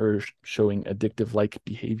behaving or showing addictive like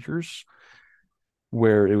behaviors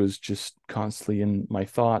where it was just constantly in my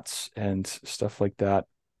thoughts and stuff like that.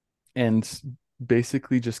 And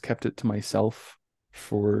basically just kept it to myself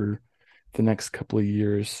for the next couple of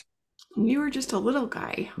years. You were just a little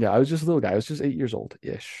guy. Yeah, I was just a little guy. I was just 8 years old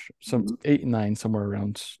ish, some Mhm. 8 and 9, somewhere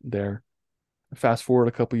around there. Fast forward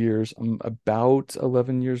a couple of years, I'm about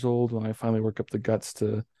 11 years old when I finally work up the guts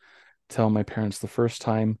to tell my parents the first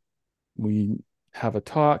time. We have a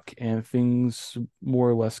talk, and things more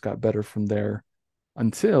or less got better from there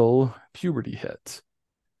until puberty hit.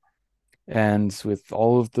 And with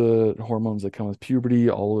all of the hormones that come with puberty,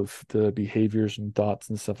 all of the behaviors and thoughts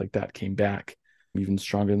and stuff like that came back even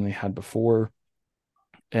stronger than they had before.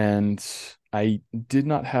 And I did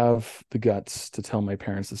not have the guts to tell my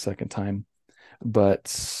parents the second time,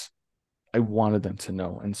 but I wanted them to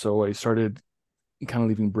know. And so I started kind of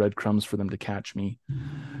leaving breadcrumbs for them to catch me.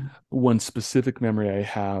 One specific memory I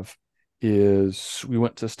have is we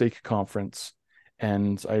went to a stake conference,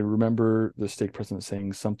 and I remember the stake president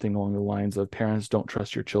saying something along the lines of, parents, don't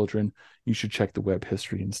trust your children. You should check the web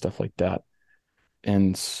history and stuff like that.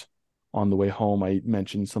 And on the way home, I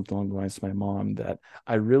mentioned something along the lines to my mom that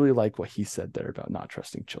I really like what he said there about not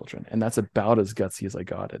trusting children. And that's about as gutsy as I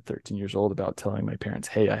got at 13 years old about telling my parents,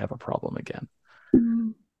 hey, I have a problem again.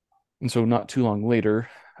 Mhm. And so not too long later,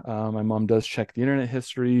 my mom does check the internet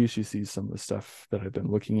history. She sees some of the stuff that I've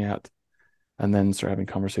been looking at, and then start having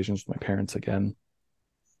conversations with my parents again.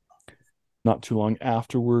 Not too long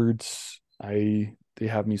afterwards, they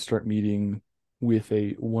have me start meeting with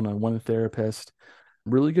a one-on-one therapist.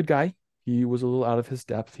 Really good guy. He was a little out of his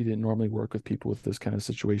depth. He didn't normally work with people with this kind of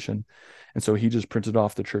situation. And so he just printed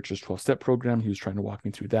off the church's 12-step program. He was trying to walk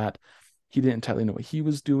me through that. He didn't entirely know what he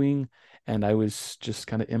was doing. And I was just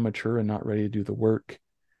kind of immature and not ready to do the work.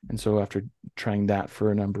 And so after trying that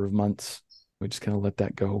for a number of months, we just kind of let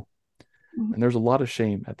that go. Mhm. And there's a lot of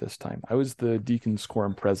shame at this time. I was the Deacon's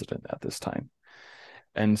Quorum president at this time.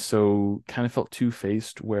 And so kind of felt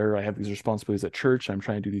two-faced where I have these responsibilities at church. I'm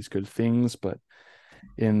trying to do these good things, but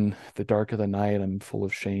in the dark of the night, I'm full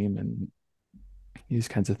of shame and these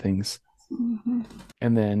kinds of things. Mhm.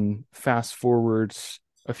 And then fast forwards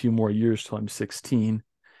a few more years till I'm 16,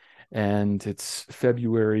 and it's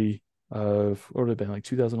February of what would have been like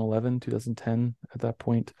 2011, 2010 at that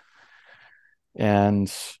point.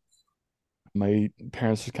 And my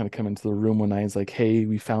parents just kind of come into the room one night. It's like, hey,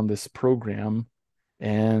 we found this program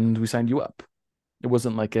and we signed you up. It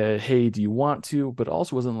wasn't like a, hey, do you want to? But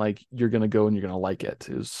also wasn't like, you're going to go and you're going to like it.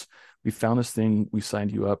 It was, we found this thing, we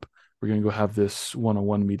signed you up. We're going to go have this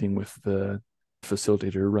one-on-one meeting with the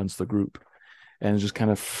facilitator who runs the group. And it just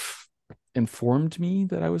kind of informed me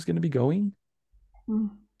that I was going to be going.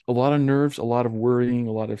 Mhm. A lot of nerves, a lot of worrying,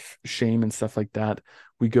 a lot of shame and stuff like that.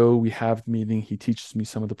 We go, we have the meeting. He teaches me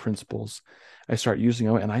some of the principles. I start using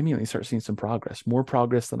them, and I immediately start seeing some progress, more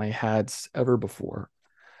progress than I had ever before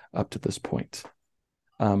up to this point.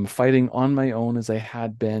 Fighting on my own as I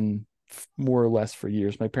had been more or less for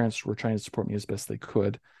years. My parents were trying to support me as best they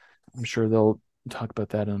could. I'm sure they'll talk about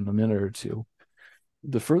that in a minute or two.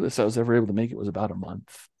 The furthest I was ever able to make it was about a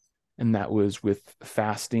month. And that was with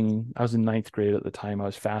fasting. I was in ninth grade at the time. I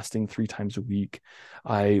was fasting 3 times a week.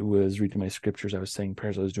 I was reading my scriptures. I was saying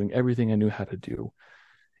prayers. I was doing everything I knew how to do.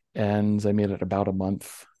 And I made it about a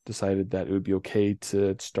month, decided that it would be okay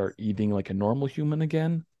to start eating like a normal human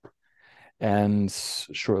again. And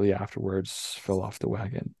shortly afterwards, fell off the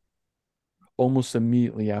wagon. almost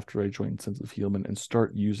immediately after I joined Sons of Helaman and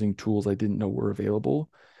start using tools I didn't know were available,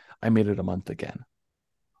 I made it a month again.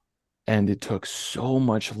 And it took so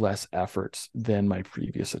much less effort than my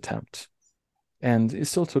previous attempt. And it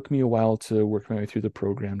still took me a while to work my way through the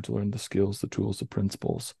program to learn the skills, the tools, the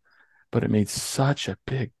principles, but it made such a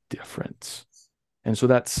big difference. And so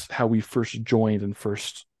that's how we first joined and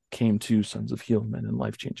first came to Sons of Helaman and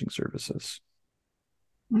life-changing services.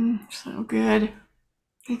 So good.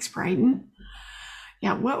 Thanks, Brighton.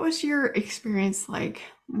 Yeah, what was your experience like,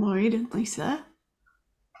 Lloyd and Lisa?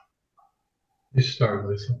 You start,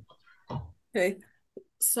 Lisa. Okay.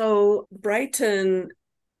 So Brighton,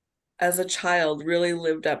 as a child, really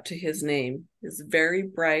lived up to his name. He's very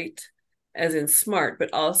bright, as in smart,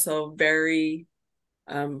 but also very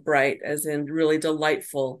bright, as in really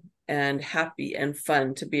delightful and happy and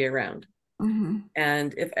fun to be around. Mm-hmm.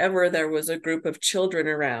 And if ever there was a group of children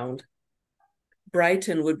around,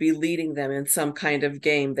 Brighton would be leading them in some kind of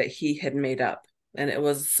game that he had made up. And it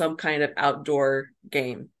was some kind of outdoor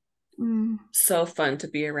game. So fun to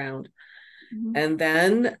be around. And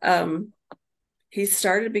then he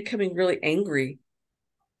started becoming really angry,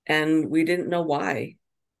 and we didn't know why.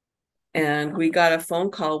 And we got a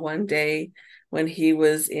phone call one day when he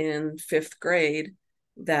was in 5th grade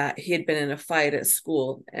that he had been in a fight at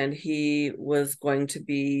school and he was going to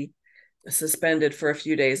be suspended for a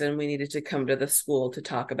few days, and we needed to come to the school to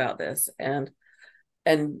talk about this. And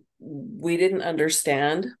we didn't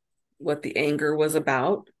understand what the anger was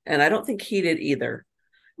about, and I don't think he did either.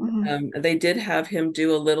 They did have him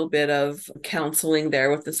do a little bit of counseling there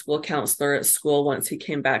with the school counselor at school once he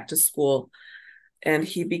came back to school. And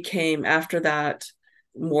he became, after that,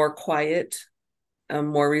 more quiet,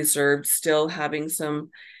 more reserved, still having some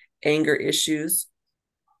anger issues.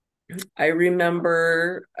 I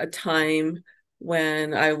remember a time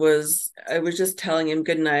when I was just telling him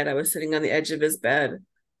good night. I was sitting on the edge of his bed,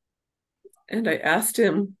 and I asked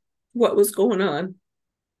him what was going on.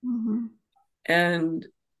 And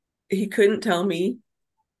he couldn't tell me,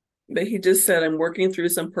 but he just said, I'm working through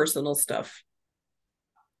some personal stuff.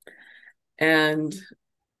 And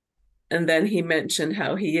then he mentioned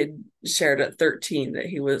how he had shared at 13 that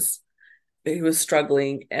he was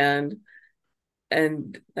struggling, and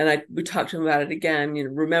we talked to him about it again. You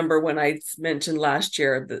know, remember when I mentioned last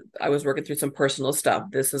year that I was working through some personal stuff?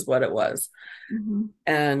 This is what it was.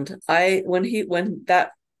 And when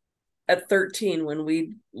that at 13, when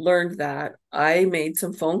we learned that, I made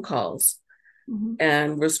some phone calls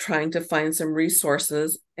and was trying to find some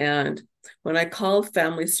resources. And when I called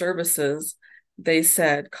family services, they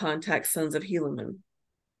said, contact Sons of Helaman.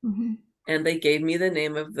 And they gave me the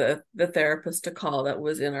name of the therapist to call that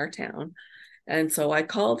was in our town. And so I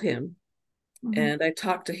called him and I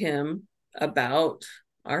talked to him about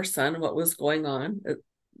our son, what was going on,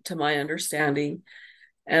 to my understanding.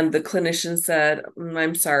 And the clinician said,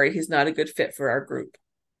 I'm sorry, he's not a good fit for our group.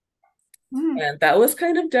 And that was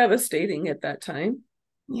kind of devastating at that time.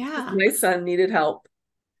 Yeah. My son needed help,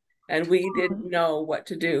 and we didn't know what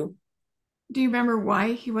to do. Do you remember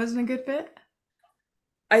why he wasn't a good fit?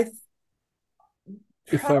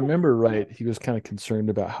 If I remember right, he was kind of concerned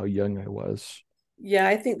about how young I was. Yeah,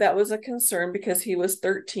 I think that was a concern because he was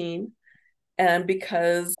 13. And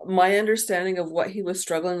because my understanding of what he was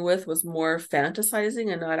struggling with was more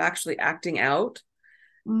fantasizing and not actually acting out.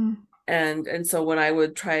 And so when I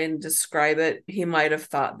would try and describe it, he might have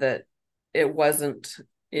thought that it wasn't,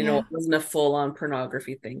 it wasn't a full-on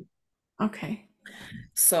pornography thing. Okay.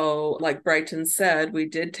 So like Brighton said, we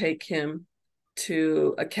did take him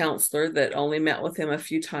to a counselor that only met with him a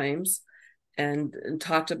few times and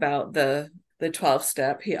talked about the 12th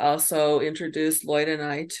step. He also introduced Lloyd and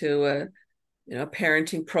I to a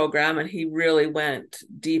parenting program, and he really went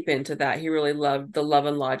deep into that. He really loved the Love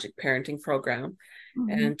and Logic parenting program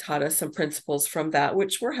and taught us some principles from that,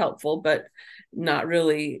 which were helpful, but not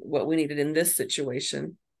really what we needed in this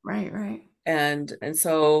situation. Right. And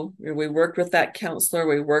so we worked with that counselor.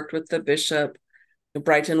 We worked with the bishop.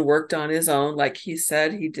 Brighton worked on his own. Like he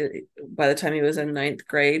said, he did. By the time he was in 9th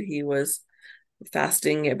grade, he was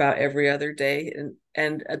fasting about every other day.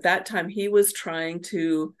 And at that time, he was trying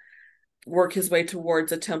to work his way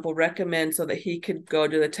towards a temple recommend so that he could go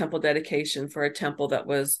to the temple dedication for a temple that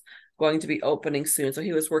was going to be opening soon. So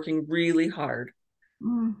he was working really hard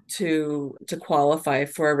to qualify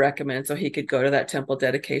for a recommend so he could go to that temple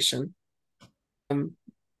dedication.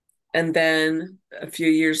 And then a few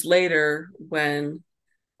years later, when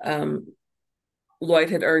Lloyd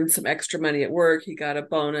had earned some extra money at work, he got a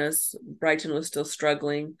bonus. Brighton was still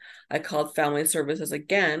struggling. I called family services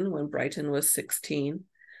again when Brighton was 16.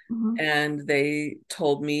 And they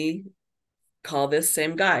told me call this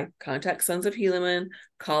same guy, contact Sons of Helaman,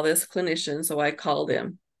 call this clinician. So I called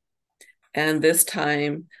him. And this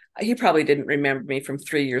time, he probably didn't remember me from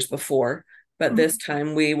 3 years before, but this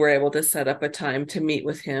time we were able to set up a time to meet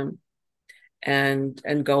with him and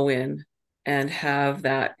go in and have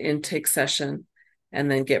that intake session and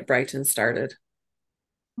then get Brighton started.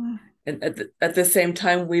 And at the same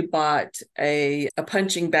time, we bought a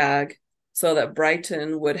punching bag so that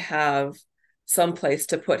Brighton would have some place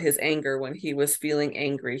to put his anger when he was feeling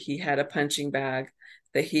angry. He had a punching bag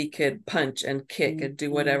that he could punch and kick and do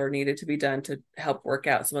whatever needed to be done to help work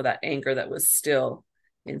out some of that anger that was still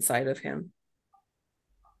inside of him.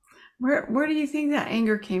 Where do you think that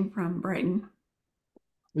anger came from, Brighton?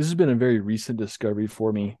 This has been a very recent discovery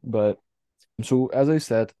for me, but so as I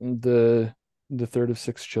said, the third of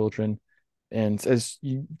six children, and as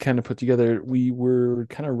you kind of put together, we were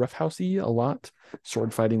kind of roughhousey a lot,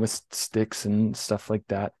 sword fighting with sticks and stuff like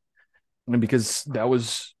that. And because that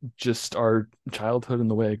was just our childhood and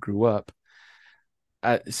the way I grew up,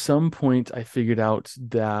 at some point I figured out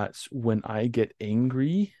that when I get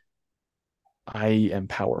angry, I am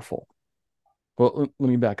powerful. Well, let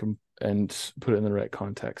me back and put it in the right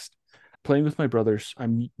context. Playing with my brothers,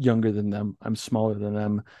 I'm younger than them, I'm smaller than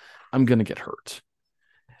them, I'm going to get hurt.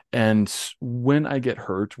 And when I get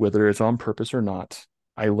hurt, whether it's on purpose or not,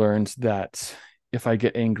 I learned that if I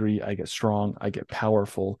get angry, I get strong, I get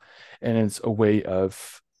powerful, and it's a way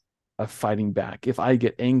of fighting back. If I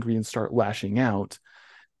get angry and start lashing out,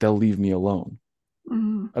 they'll leave me alone.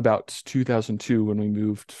 Mm-hmm. About 2002, when we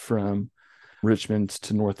moved from Richmond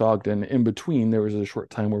to North Ogden, in between, there was a short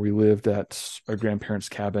time where we lived at our grandparents'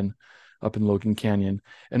 cabin up in Logan Canyon.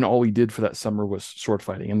 And all we did for that summer was sword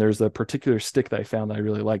fighting. And there's a particular stick that I found that I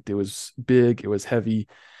really liked. It was big, it was heavy.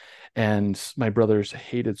 And my brothers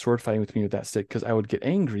hated sword fighting with me with that stick because I would get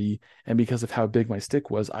angry. And because of how big my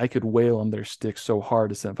stick was, I could wail on their stick so hard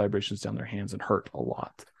to send vibrations down their hands and hurt a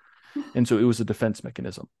lot. And so it was a defense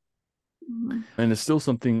mechanism. Mm-hmm. And it's still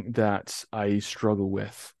something that I struggle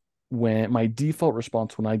with. When my default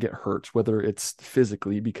response when I get hurt, whether it's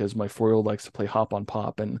physically because my 4-year-old likes to play hop on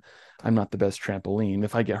pop and I'm not the best trampoline,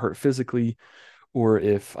 if I get hurt physically, or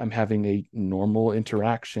if I'm having a normal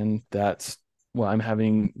interaction that's, well, I'm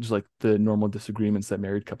having just like the normal disagreements that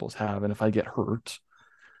married couples have, and if I get hurt,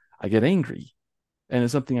 I get angry. And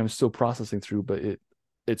it's something I'm still processing through, but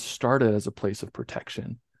it started as a place of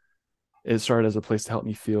protection. It started as a place to help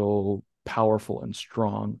me feel powerful and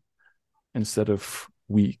strong instead of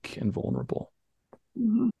weak and vulnerable.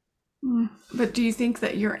 Mm-hmm. But do you think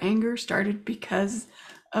that your anger started because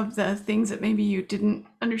of the things that maybe you didn't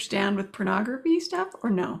understand with pornography stuff, or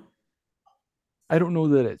no? I don't know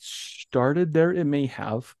that it started there. It may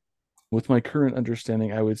have. With my current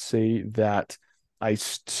understanding, I would say that I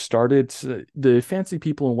started the fancy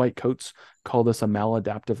people in white coats call this a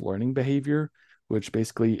maladaptive learning behavior, which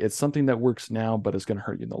basically it's something that works now, but is going to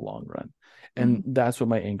hurt you in the long run. And that's what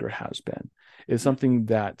my anger has been. It's something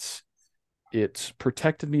that it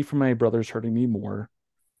protected me from my brothers hurting me more.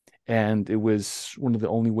 And it was one of the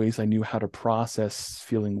only ways I knew how to process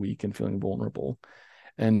feeling weak and feeling vulnerable.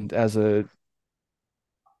 And as a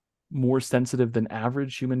more sensitive than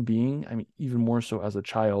average human being, I mean, even more so as a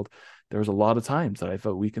child, there was a lot of times that I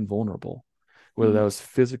felt weak and vulnerable, whether that was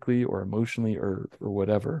physically or emotionally or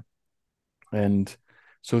whatever. And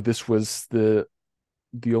so this was the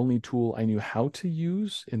only tool I knew how to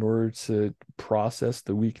use in order to process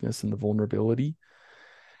the weakness and the vulnerability.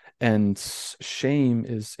 And shame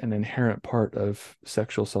is an inherent part of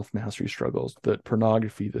sexual self-mastery struggles, the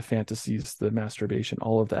pornography, the fantasies, the masturbation,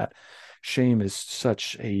 all of that. Shame is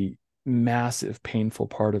such a massive, painful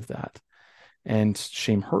part of that. And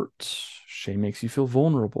shame hurts. Shame makes you feel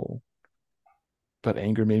vulnerable. But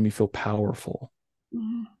anger made me feel powerful.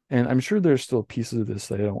 Mm-hmm. And I'm sure there's still pieces of this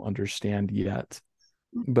that I don't understand yet.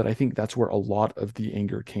 But I think that's where a lot of the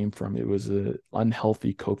anger came from. It was an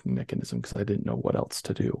unhealthy coping mechanism because I didn't know what else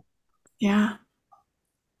to do. Yeah.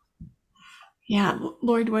 Yeah.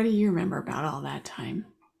 Lloyd, what do you remember about all that time?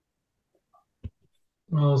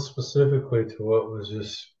 Well, specifically to what was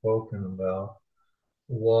just spoken about,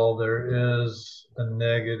 while there is a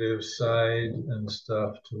negative side and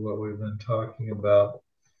stuff to what we've been talking about,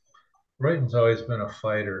 Brighton's always been a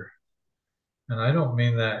fighter. And I don't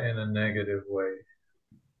mean that in a negative way.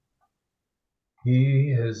 He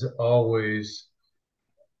has always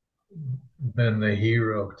been the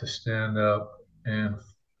hero to stand up and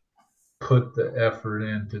put the effort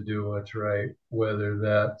in to do what's right, whether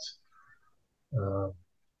that's uh,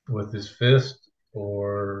 with his fist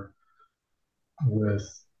or with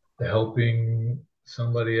helping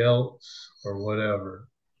somebody else or whatever.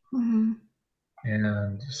 Mm-hmm.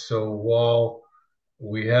 And so while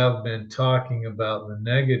we have been talking about the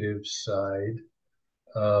negative side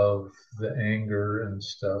of the anger and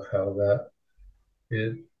stuff, how that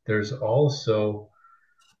there's also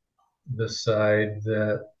the side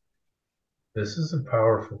that this is a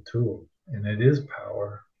powerful tool and it is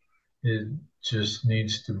power. It just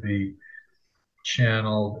needs to be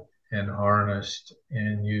channeled and harnessed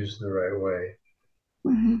and used the right way.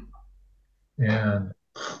 Mm-hmm. And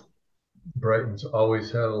Brighton's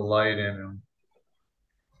always had a light in him,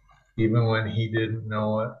 even when he didn't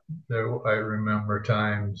know it. I remember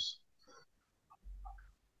times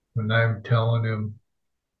when I'm telling him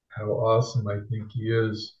how awesome I think he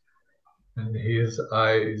is, and his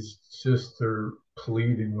eyes just are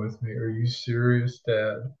pleading with me. Are you serious,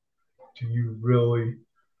 Dad? Do you really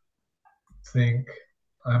think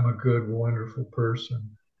I'm a good, wonderful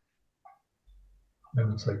person?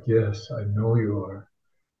 And it's like, yes, I know you are.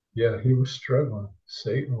 Yeah, he was struggling.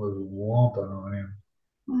 Satan was whomping on him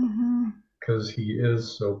Mm-hmm. because he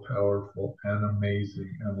is so powerful and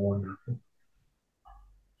amazing and wonderful.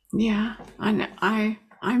 Yeah,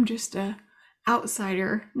 I'm just a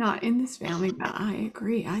outsider, not in this family, but I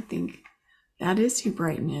agree. I think that is who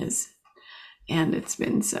Brighton is, and it's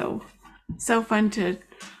been so fun to,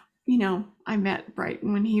 I met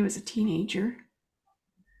Brighton when he was a teenager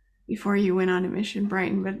before you went on a mission,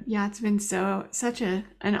 Brighton. But yeah, it's been such an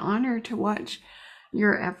honor to watch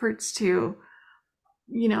your efforts to,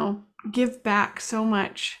 you know, give back so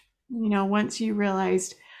much. Once you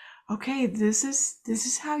realized, okay, this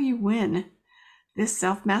is how you win this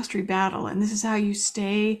self-mastery battle, and this is how you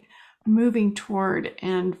stay moving toward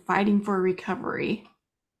and fighting for recovery.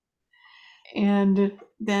 And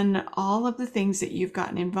then all of the things that you've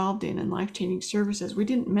gotten involved in life-changing services, we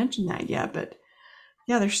didn't mention that yet, but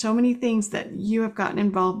yeah, there's so many things that you have gotten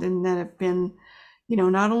involved in that have been,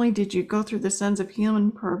 not only did you go through the Sons of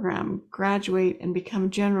Helaman program, graduate and become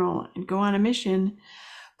general and go on a mission,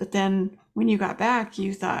 but then when you got back,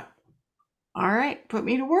 you thought, all right, put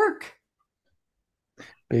me to work.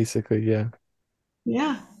 Basically, yeah.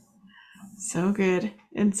 Yeah, so good.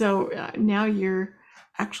 And so now you're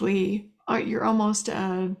actually, you're almost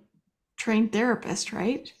a trained therapist,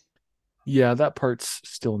 right? Yeah, that part's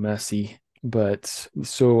still messy, but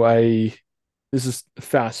so I this is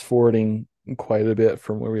fast forwarding quite a bit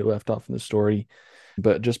from where we left off in the story.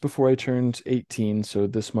 But just before I turned 18, so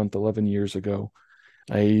this month, 11 years ago,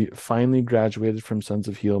 I finally graduated from Sons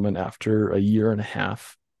of Helaman after a year and a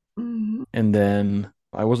half. Mm-hmm. And then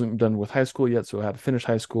I wasn't done with high school yet, so I had to finish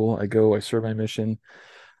high school. I go, I serve my mission.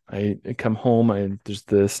 I come home. There's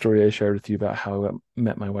the story I shared with you about how I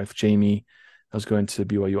met my wife, Jamie. I was going to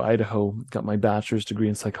BYU, Idaho, got my bachelor's degree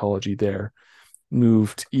in psychology there,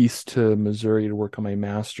 moved east to Missouri to work on my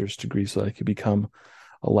master's degree so I could become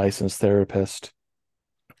a licensed therapist.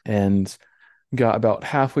 And got about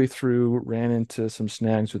halfway through, ran into some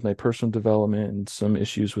snags with my personal development and some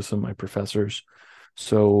issues with some of my professors.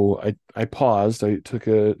 So I paused. I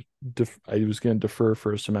was going to defer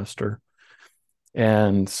for a semester,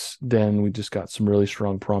 and then we just got some really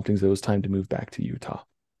strong promptings that it was time to move back to Utah.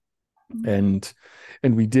 And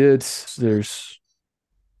we did. There's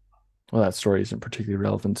well, that story isn't particularly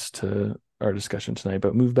relevant to our discussion tonight,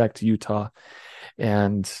 but moved back to Utah,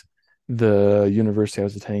 and the university I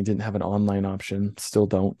was attending didn't have an online option, still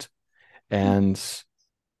don't. And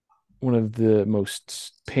one of the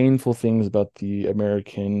most painful things about the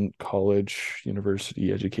American college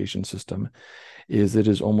university education system is it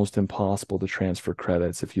is almost impossible to transfer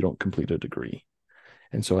credits if you don't complete a degree.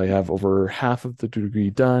 And so I have over half of the degree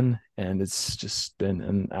done, and it's just been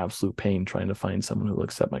an absolute pain trying to find someone who will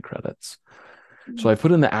accept my credits. So I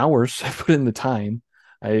put in the hours, I put in the time,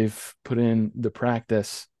 I've put in the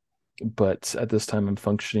practice, but at this time I'm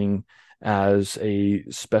functioning as a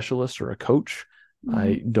specialist or a coach. Mm-hmm.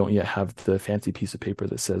 I don't yet have the fancy piece of paper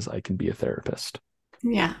that says I can be a therapist.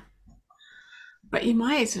 Yeah, but you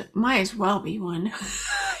might as well be one.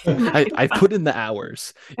 You might as I put in the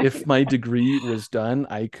hours. If my degree was done,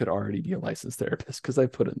 I could already be a licensed therapist because I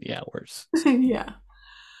put in the hours. well. Yeah.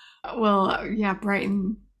 Well, yeah,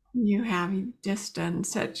 Brighton, you've just done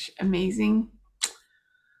such amazing,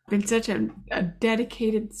 been such a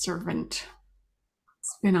dedicated servant.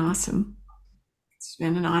 It's been awesome. It's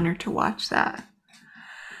been an honor to watch that.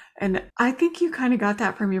 And I think you kind of got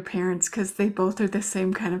that from your parents because they both are the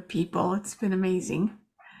same kind of people. It's been amazing.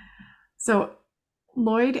 So,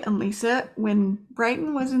 Lloyd and Lisa, when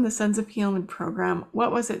Brighton was in the Sons of Helaman program,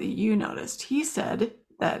 what was it that you noticed? He said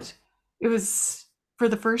that it was for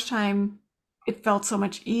the first time, it felt so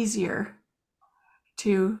much easier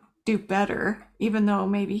to do better, even though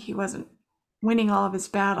maybe he wasn't winning all of his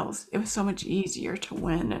battles, it was so much easier to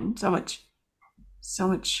win, and so much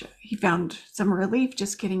he found some relief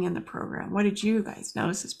just getting in the program. What did you guys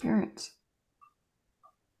notice as parents?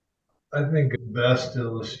 I think the best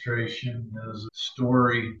illustration is a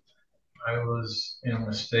story. I was in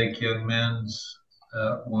the Stake Young Men's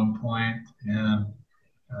at one point and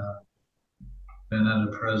uh, been at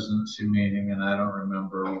a presidency meeting, and I don't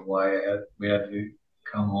remember why we had to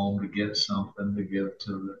come home to get something to give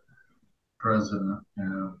to the president.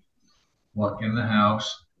 And walk in the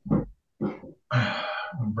house.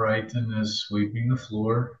 Brighton is sweeping the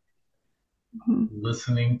floor, Mhm.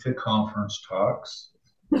 listening to conference talks,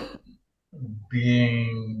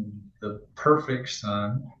 being the perfect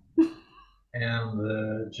son. And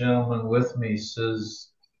the gentleman with me says,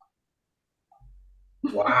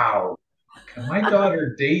 "Wow, can my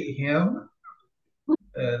daughter date him?"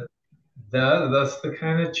 Uh, that's the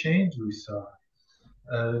kind of change we saw.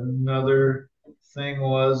 Another thing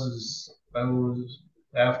is I was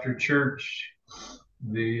after church,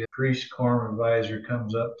 the priest quorum advisor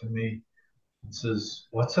comes up to me and says,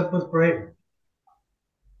 "What's up with Brayton?"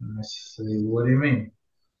 And I say, "What do you mean?"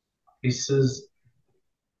 He says,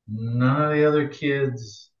 "None of the other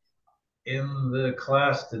kids in the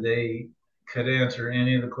class today could answer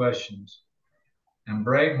any of the questions." And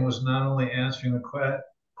Brighton was not only answering the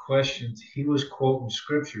questions, he was quoting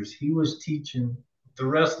scriptures. He was teaching the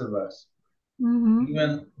rest of us, Mm-hmm.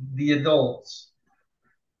 even the adults.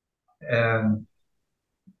 And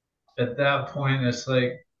at that point, it's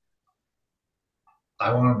like,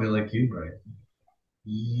 I want to be like you, Brighton.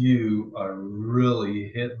 You are really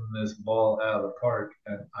hitting this ball out of the park,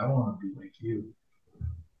 and I want to be like you.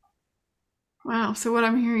 Wow. So what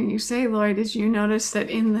I'm hearing you say, Lloyd, is you notice that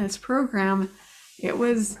in this program, it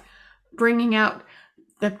was bringing out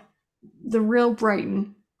the real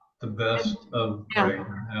Brighton. The best of Yeah,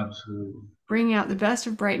 Brighton, absolutely. bringing out the best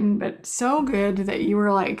of Brighton, but so good that you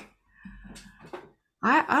were like,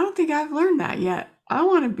 I don't think I've learned that yet. I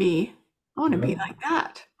want to be Yep, like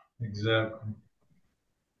that. exactly.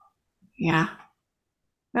 Yeah.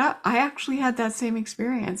 That I actually had that same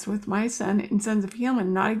experience with my son in Sons of Helaman.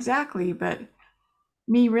 Not exactly, but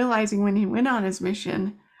me realizing when he went on his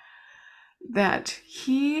mission that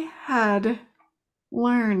he had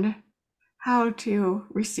learned how to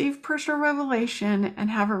receive personal revelation and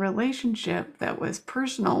have a relationship that was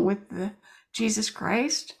personal with the Jesus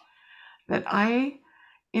Christ that I,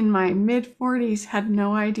 in my mid 40s, had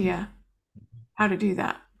no idea how to do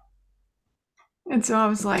that. And so I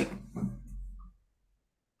was like,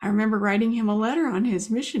 I remember writing him a letter on his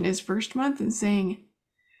mission his first month and saying,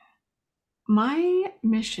 my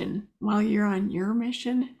mission while you're on your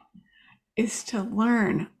mission is to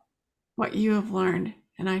learn what you have learned.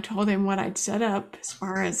 And I told him what I'd set up as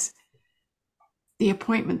far as the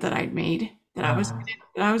appointment that I'd made Uh-huh.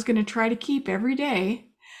 that I was going to try to keep every day,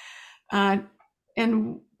 uh,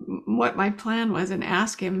 and what my plan was, and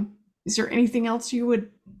ask him, "Is there anything else you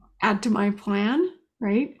would add to my plan?"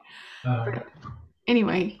 Right? Uh, But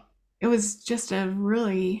anyway, it was just a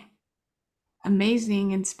really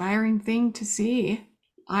amazing, inspiring thing to see.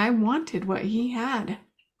 I wanted what he had.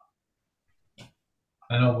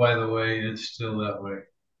 I know, by the way, it's still that way.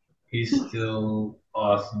 He's still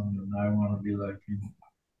awesome, and I want to be like him.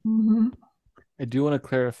 Mm-hmm. I do want to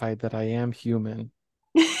clarify that I am human.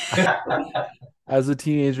 As a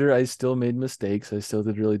teenager, I still made mistakes. I still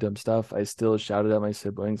did really dumb stuff. I still shouted at my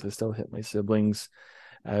siblings. I still hit my siblings.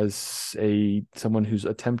 As a someone who's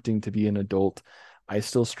attempting to be an adult, I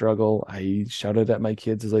still struggle. I shouted at my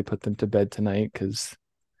kids as I put them to bed tonight because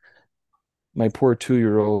my poor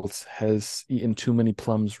 2-year-old has eaten too many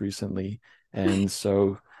plums recently, and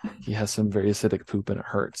so he has some very acidic poop and it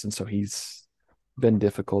hurts, and so he's been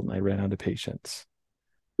difficult, and I ran out of patience.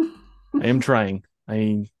 I am trying.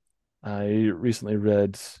 I recently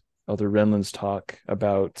read Elder Renlund's talk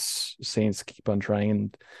about saints keep on trying,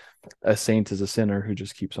 and a saint is a sinner who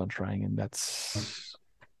just keeps on trying, and that's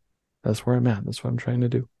where I'm at. That's what I'm trying to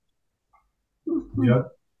do. Yep.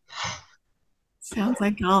 Sounds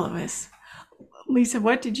like all of us. Lisa,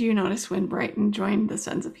 what did you notice when Brighton joined the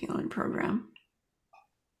Sons of Healing program?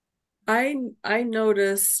 I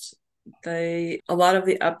noticed a lot of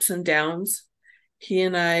the ups and downs. He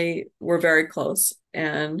and I were very close,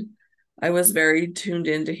 and I was very tuned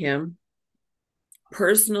into him.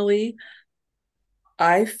 Personally,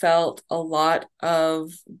 I felt a lot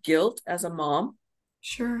of guilt as a mom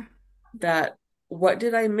Sure. that what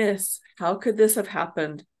did I miss? How could this have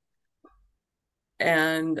happened?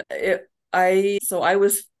 And I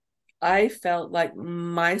felt like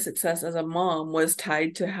my success as a mom was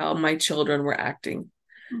tied to how my children were acting.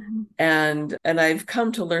 Mhm. And I've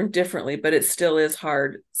come to learn differently, but it still is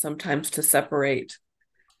hard sometimes to separate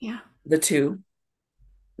Yeah. the two.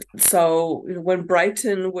 So when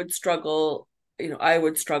Brighton would struggle, I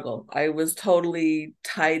would struggle. I was totally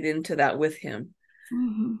tied into that with him.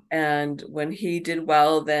 Mhm. And when he did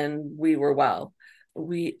well, then we were well.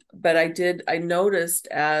 But I noticed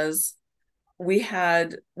as we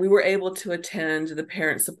were able to attend the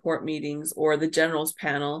parent support meetings or the generals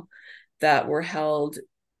panel that were held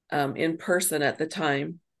in person at the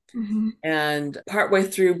time. Mhm. And partway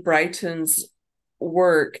through Brighton's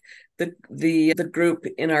work, the group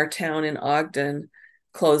in our town in Ogden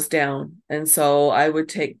closed down. And so I would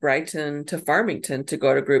take Brighton to Farmington to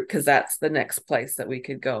go to group because that's the next place that we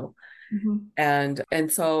could go. Mhm.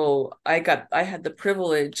 And so I had the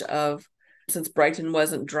privilege of, since Brighton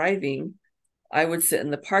wasn't driving, I would sit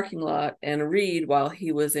in the parking lot and read while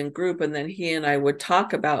he was in group, and then he and I would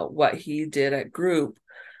talk about what he did at group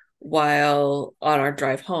while on our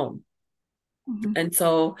drive home. Mhm. And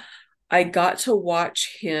so I got to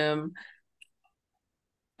watch him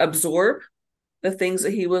absorb the things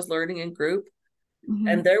that he was learning in group.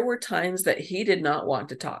 And Mhm. there were times that he did not want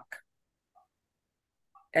to talk.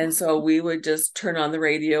 And so we would just turn on the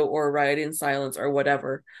radio or ride in silence or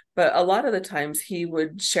whatever. But a lot of the times he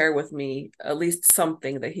would share with me at least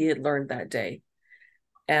something that he had learned that day.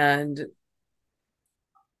 And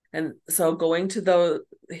so going to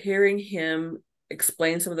hearing him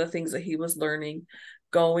explain some of the things that he was learning,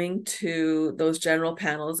 going to those general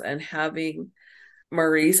panels and having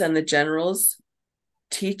Maurice and the generals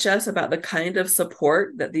teach us about the kind of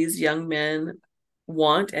support that these young men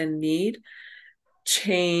want and need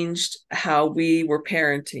changed how we were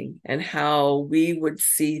parenting and how we would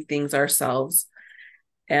see things ourselves.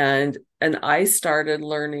 And I started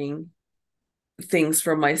learning things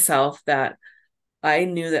for myself that I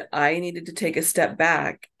knew that I needed to take a step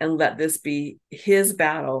back and let this be his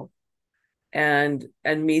battle and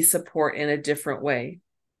me support in a different way.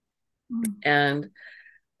 Mhm. And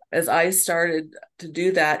as I started to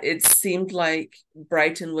do that, it seemed like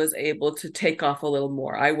Brighton was able to take off a little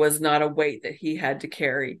more. I was not a weight that he had to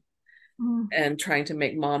carry Mhm. and trying to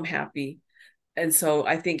make mom happy. And so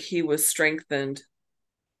I think he was strengthened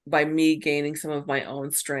by me gaining some of my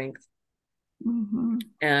own strength. Mhm.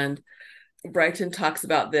 And Brighton talks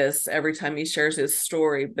about this every time he shares his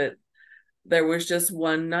story, but there was just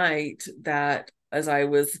one night that as I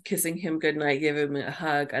was kissing him goodnight, giving him a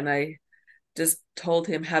hug, and I just told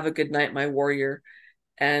him, "Have a good night, my warrior."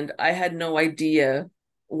 And I had no idea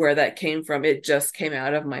where that came from. It just came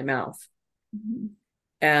out of my mouth. Mhm.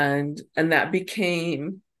 And that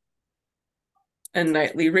became a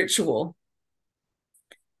nightly ritual.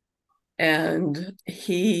 And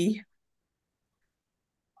he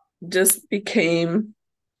just became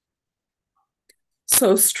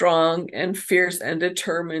so strong and fierce and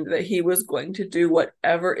determined that he was going to do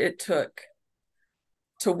whatever it took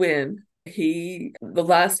to win. The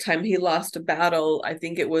last time he lost a battle, I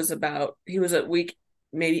think he was at week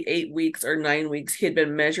maybe 8 weeks or 9 weeks. He had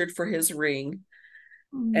been measured for his ring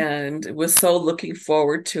Mhm. and was so looking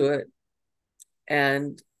forward to it,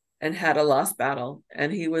 and had a lost battle,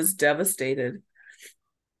 and he was devastated.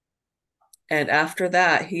 And after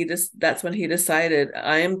that, that's when he decided,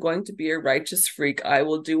 I am going to be a righteous freak. I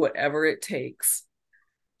will do whatever it takes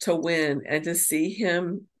to win. And to see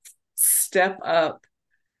him step up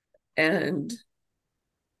and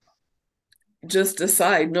just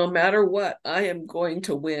decide, no matter what, I am going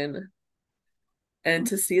to win. And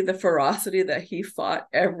to see the ferocity that he fought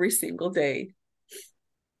every single day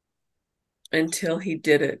until he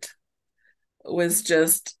did it was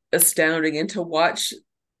just astounding. And to watch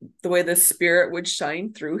the way the spirit would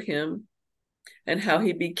shine through him and how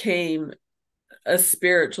he became a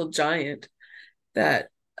spiritual giant, that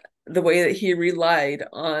the way that he relied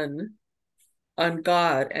on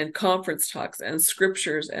God and conference talks and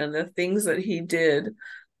scriptures and the things that he did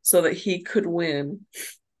so that he could win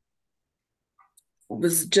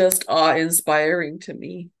was just awe-inspiring to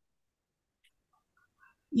me.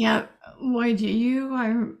 Yeah, Lloyd,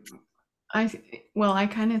 well, I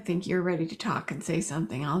kind of think you're ready to talk and say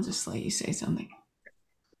something. I'll just let you say something.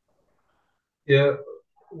 Yeah,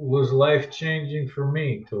 was life changing for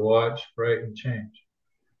me to watch Brighton change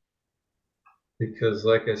because,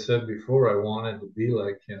 like I said before, I wanted to be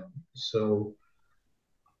like him. So,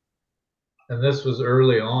 and this was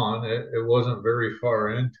early on. It wasn't very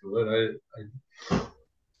far into it. I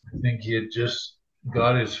think he had just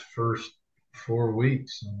got his first 4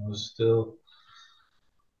 weeks and was still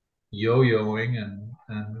yo-yoing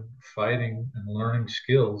and fighting and learning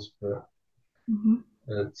skills. But Mhm.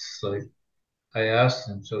 it's like I asked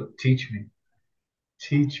him, so teach me.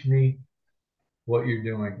 teach me what you're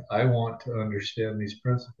doing. I want to understand these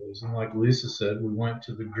principles. And like Lisa said, we went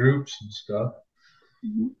to the groups and stuff,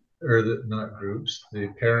 Mhm. or the not groups, the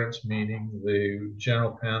parents' meeting, the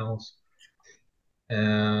general panels,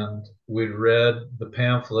 and we'd read the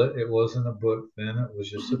pamphlet. It wasn't a book then, it was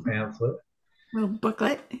just a pamphlet. Little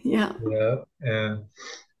booklet. Yeah. Yeah.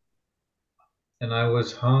 And I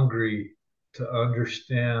was hungry to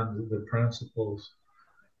understand the principles.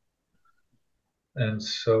 And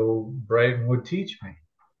so Brighton would teach me.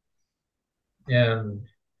 And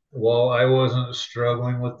while I wasn't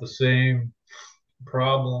struggling with the same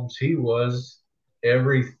problems he was,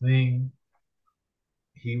 everything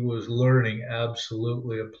he was learning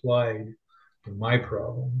absolutely applied to my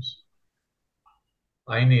problems.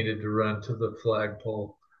 I needed to run to the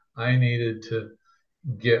flagpole. I needed to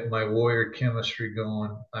get my warrior chemistry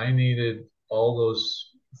going. I needed all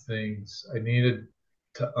those things. I needed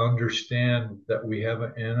to understand that we have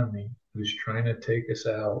an enemy who's trying to take us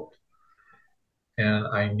out. And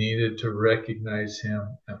I needed to recognize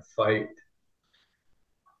him and fight.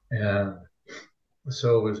 And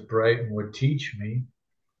so as Brighton would teach me,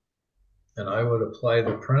 and I would apply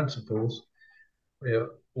the principles, it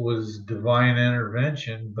was divine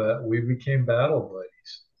intervention, but we became battle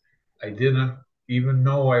buddies. I didn't even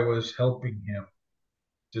know I was helping him,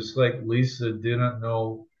 just like Lisa didn't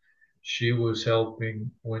know she was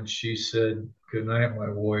helping when she said, "Good night, my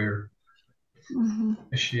warrior." Mm-hmm.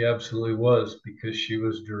 She absolutely was, because she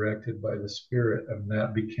was directed by the Spirit, and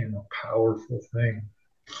that became a powerful thing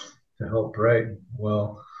to help Brighton.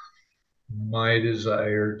 Well, my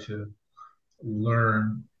desire to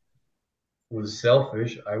learn was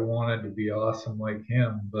selfish. I wanted to be awesome like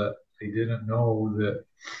him, but I didn't know that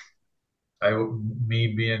me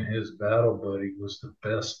being his battle buddy was the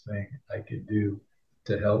best thing I could do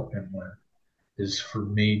to help him learn, is for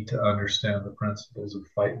me to understand the principles and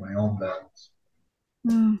fight my own battles.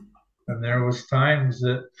 Mm. And there was times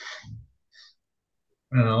that,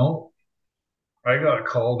 you know, I got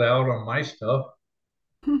called out on my stuff.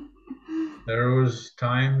 There was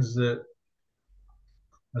times that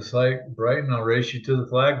it's like, Brighton, I'll race you to the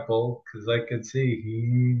flagpole, because I could see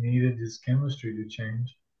he needed his chemistry to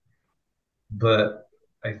change. But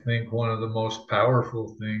I think one of the most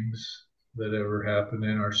powerful things that ever happened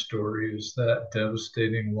in our story is that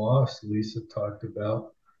devastating loss Lisa talked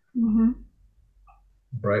about. Mm-hmm.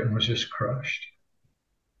 Brighton was just crushed.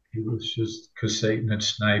 He was just, because Satan had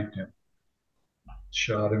sniped him,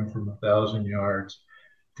 shot him from 1,000 yards,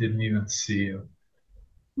 didn't even see him.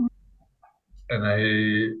 And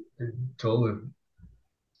I told him,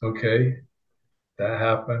 okay, that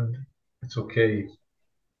happened. It's okay.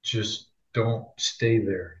 Just don't stay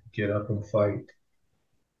there. Get up and fight.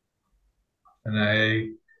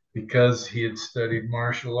 And because he had studied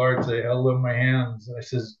martial arts, I held up my hands. I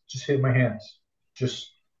says, just hit my hands. Just,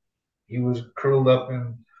 he was curled up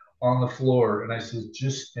on the floor. And I says,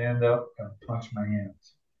 just stand up and punch my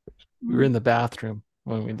hands. We were in the bathroom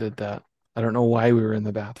when we did that. I don't know why we were in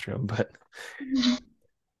the bathroom, but Mm-hmm.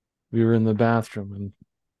 we were in the bathroom and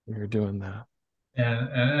we were doing that.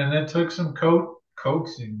 And it took some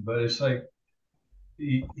coaxing, but it's like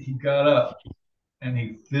he got up and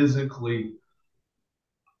he physically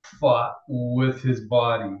fought with his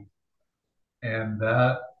body. And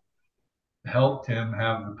that helped him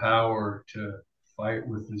have the power to fight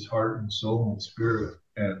with his heart and soul and spirit.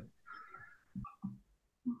 And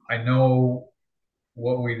I know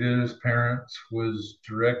what we did as parents was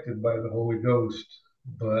directed by the Holy Ghost,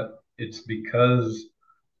 but it's because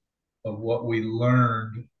of what we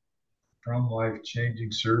learned from life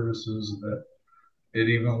changing services that it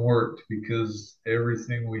even worked, because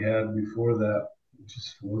everything we had before that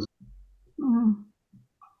just was. Mm.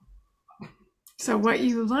 So, what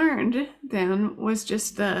you learned then was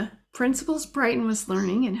just the principles Brighton was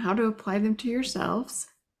learning and how to apply them to yourselves.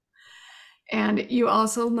 And you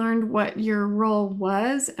also learned what your role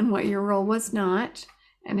was and what your role was not,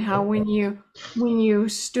 and how when you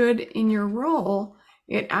stood in your role,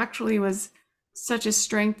 it actually was such a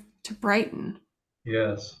strength to Brighton.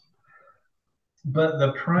 Yes. But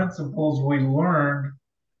the principles we learned,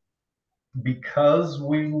 because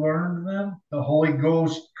we learned them, the Holy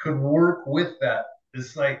Ghost could work with that.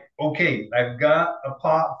 It's like, okay, I've got a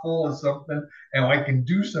pot full of something and I can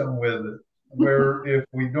do something with it. Where if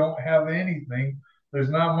we don't have anything, there's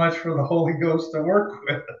not much for the Holy Ghost to work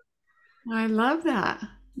with. I love that.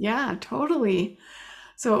 Yeah, totally.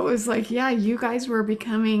 So it was like, yeah, you guys were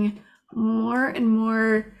becoming more and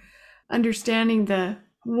more understanding the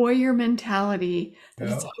warrior mentality, that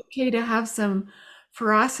Yeah. it's okay to have some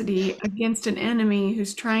ferocity against an enemy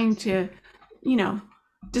who's trying to, you know,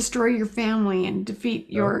 destroy your family and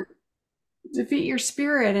Yep. defeat your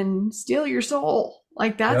spirit and steal your soul.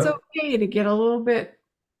 Like that's Yep. okay to get a little bit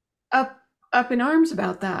up up in arms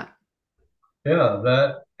about that. Yeah,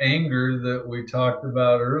 that anger that we talked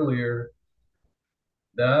about earlier,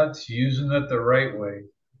 that's using it the right way.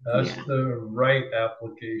 That's Yeah. the right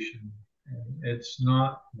application. It's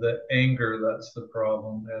not the anger that's the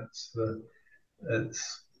problem. It's the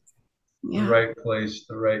Yeah. right place,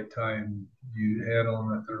 the right time. You handle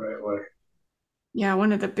them it the right way. Yeah,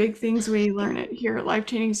 one of the big things we learn it here at Life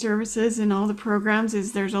Changing Services and all the programs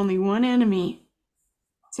is there's only one enemy.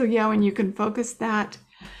 So yeah, when you can focus that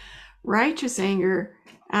righteous anger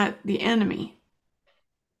at the enemy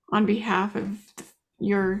on behalf of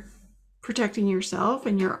your protecting yourself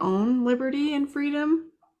and your own liberty and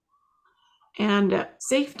freedom and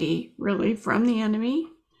safety really from the enemy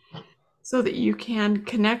so that you can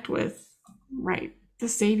connect with right the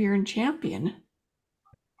savior and champion.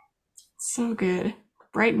 So good.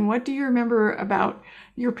 Brighton, what do you remember about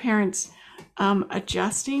your parents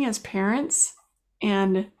adjusting as parents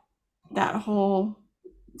and that whole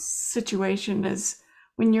situation as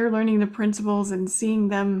when you're learning the principles and seeing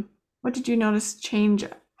them, what did you notice change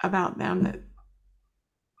about them that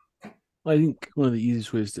I think one of the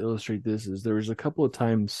easiest ways to illustrate this is there was a couple of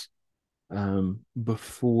times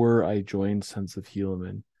before I joined Sons of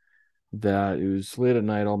Helaman that it was late at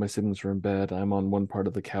night, all my siblings were in bed. I'm on one part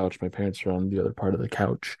of the couch, my parents are on the other part of the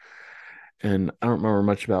couch. And I don't remember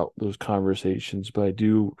much about those conversations, but I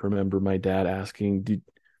do remember my dad asking, do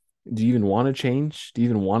you even want to change? Do you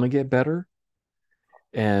even want to get better?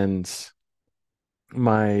 And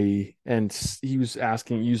he was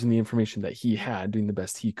asking using the information that he had, doing the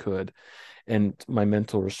best he could. And my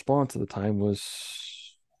mental response at the time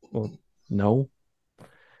was, well, no.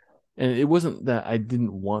 And it wasn't that I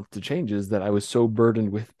didn't want to change, is that I was so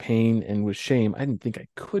burdened with pain and with shame, I didn't think I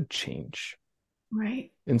could change.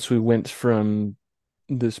 right? And so we went from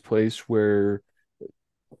this place where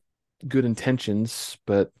good intentions,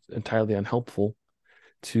 but entirely unhelpful,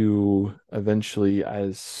 to eventually,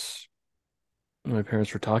 as my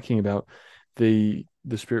parents were talking about, the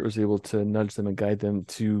spirit was able to nudge them and guide them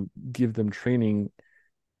to give them training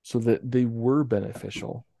so that they were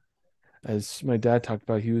beneficial. As my dad talked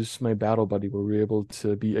about, he was my battle buddy where we were able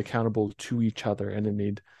to be accountable to each other, and it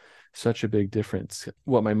made such a big difference.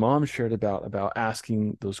 What my mom shared about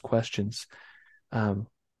asking those questions, um,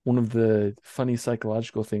 one of the funny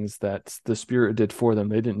psychological things that the spirit did for them,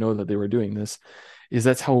 they didn't know that they were doing this, is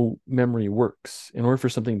that's how memory works. In order for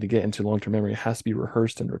something to get into long-term memory, it has to be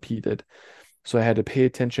rehearsed and repeated. So I had to pay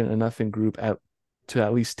attention enough in group to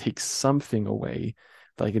at least take something away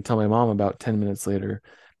that I could tell my mom about 10 minutes later.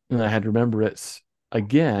 And I had to remember it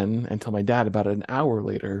again and tell my dad about it an hour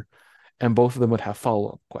later. And both of them would have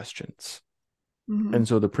follow-up questions. Mm-hmm. And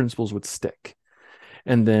so the principles would stick.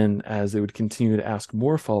 And then as they would continue to ask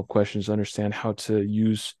more follow-up questions to understand how to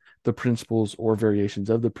use the principles or variations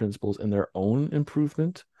of the principles in their own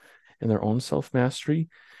improvement, in their own self-mastery,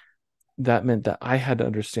 that meant that I had to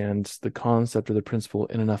understand the concept of the principle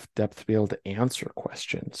in enough depth to be able to answer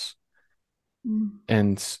questions.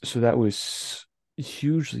 And so that was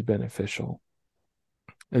hugely beneficial.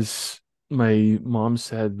 As my mom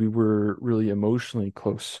said, we were really emotionally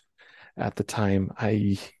close at the time.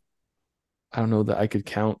 I don't know that I could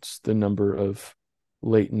count the number of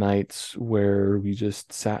late nights where we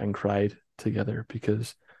just sat and cried together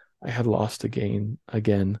because I had lost again,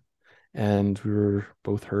 and we were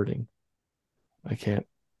both hurting. I can't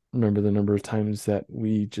remember the number of times that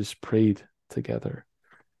we just prayed together.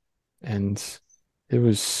 And it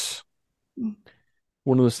was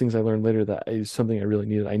one of those things I learned later that is something I really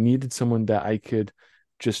needed. I needed someone that I could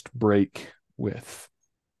just break with.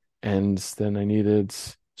 And then I needed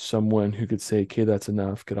someone who could say, okay, that's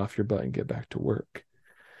enough, get off your butt and get back to work.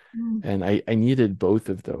 Mm-hmm. And I needed both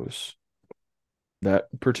of those. That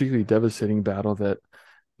particularly devastating battle that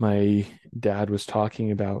my dad was talking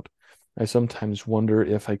about, I sometimes wonder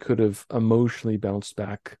if I could have emotionally bounced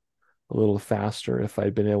back a little faster if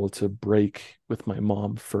I'd been able to break with my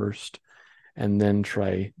mom first and then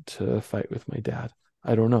try to fight with my dad.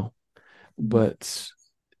 I don't know. But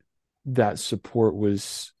that support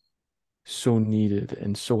was so needed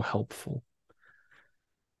and so helpful.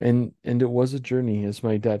 And it was a journey, as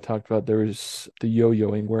my dad talked about. There was the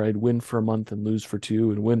yo-yoing where I'd win for a month and lose for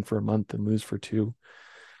two, and win for a month and lose for two,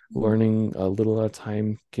 learning a little at a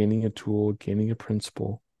time, gaining a tool, gaining a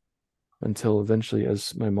principle, until eventually,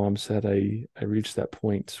 as my mom said, I reached that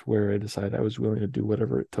point where I decided I was willing to do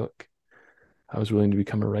whatever it took. I was willing to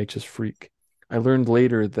become a righteous freak. I learned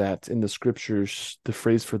later that in the scriptures, the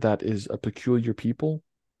phrase for that is a peculiar people.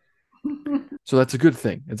 So that's a good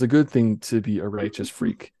thing. It's a good thing to be a righteous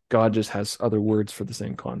freak. God just has other words for the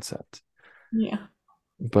same concept. Yeah.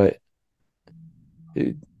 But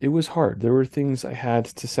it was hard. There were things I had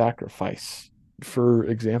to sacrifice. For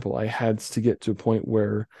example, I had to get to a point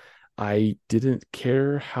where I didn't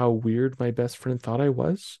care how weird my best friend thought I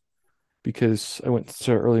was because I went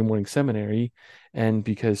to early morning seminary, and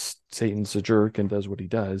because Satan's a jerk and does what he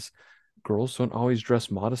does, girls don't always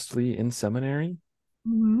dress modestly in seminary.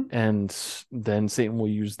 Mm-hmm. And then Satan will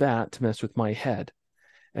use that to mess with my head.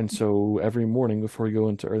 And so every morning before we go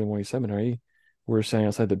into early morning seminary, we're standing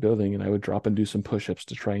outside the building and I would drop and do some push-ups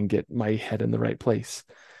to try and get my head in the right place.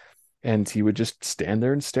 And he would just stand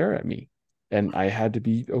there and stare at me. And I had to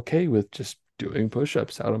be okay with just doing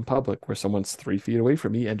push-ups out in public where someone's 3 feet away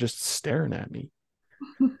from me and just staring at me.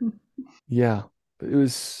 Yeah, it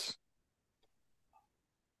was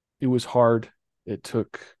it was hard. It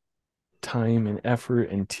took time and effort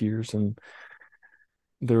and tears, and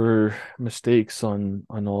there were mistakes on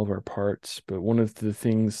all of our parts. But one of the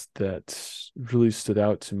things that really stood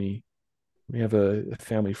out to me, we have a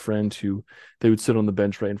family friend who they would sit on the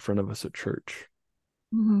bench right in front of us at church.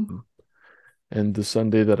 Mm-hmm. And the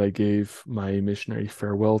Sunday that I gave my missionary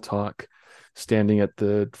farewell talk, standing at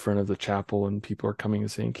the front of the chapel and people are coming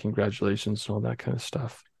and saying congratulations and all that kind of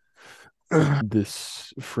stuff.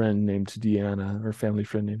 This friend named Deanna, or family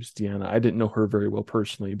friend named Deanna, I didn't know her very well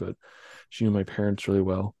personally, but she knew my parents really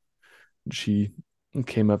well. She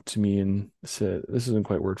came up to me and said, this isn't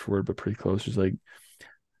quite word for word, but pretty close. She's like,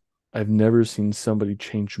 I've never seen somebody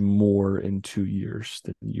change more in 2 years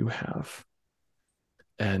than you have.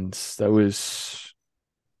 And that was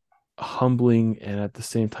humbling and at the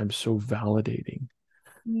same time so validating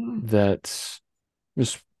Mm-hmm. that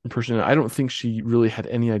this person, I don't think she really had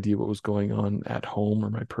any idea what was going on at home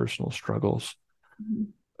or my personal struggles,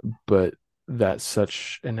 but that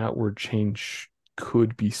such an outward change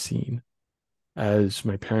could be seen as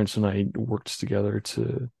my parents and I worked together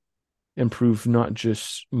to improve not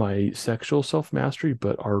just my sexual self mastery,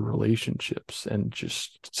 but our relationships and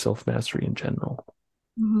just self mastery in general.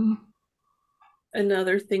 Mm-hmm.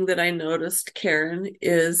 Another thing that I noticed, Karen,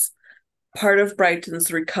 is part of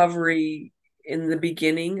Brighton's recovery in the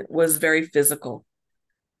beginning was very physical.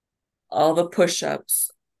 All the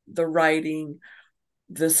push-ups, the writing,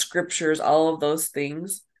 the scriptures, all of those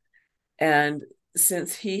things. And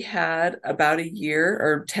since he had about a year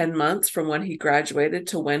or 10 months from when he graduated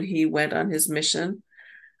to when he went on his mission,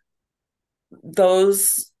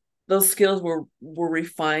 those skills were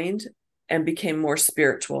refined and became more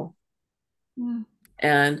spiritual. Mm-hmm.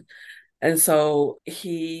 And so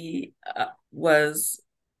he was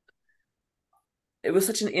it was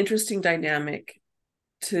such an interesting dynamic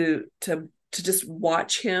to just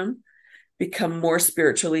watch him become more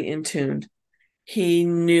spiritually in tune. He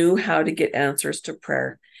knew how to get answers to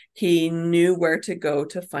prayer. He knew where to go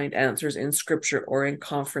to find answers in scripture or in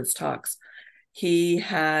conference talks. He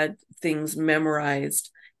had things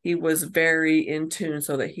memorized. He was very in tune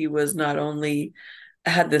so that he was not only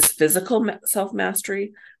had this physical self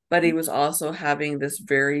mastery, but he was also having this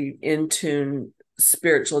very in tune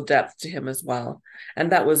spiritual depth to him as well.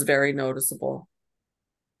 And that was very noticeable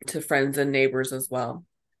to friends and neighbors as well.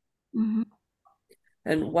 Mm-hmm.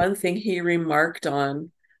 And one thing he remarked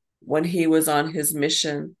on when he was on his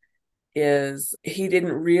mission is he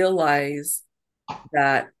didn't realize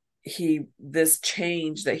that this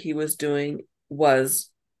change that he was doing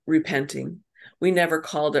was repenting. We never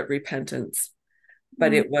called it repentance,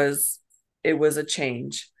 but it was a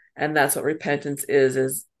change. And that's what repentance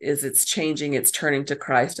is it's changing, it's turning to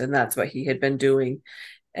Christ, and that's what he had been doing.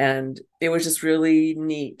 And it was just really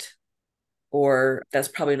neat, or that's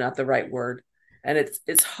probably not the right word. And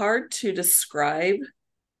it's hard to describe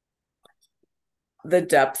the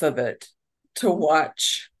depth of it, to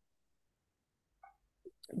watch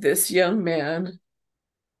this young man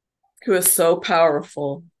who is so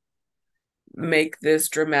powerful make this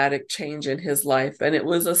dramatic change in his life. And it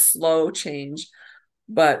was a slow change,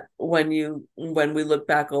 but when we look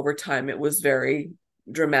back over time, it was very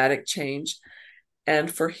dramatic change.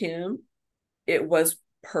 And for him, it was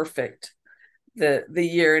perfect. The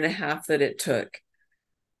year and a half that it took,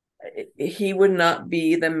 he would not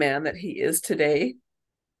be the man that he is today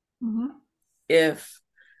Mm-hmm.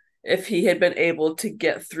 if he had been able to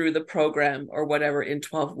get through the program or whatever in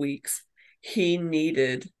 12 weeks. He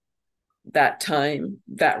needed that time,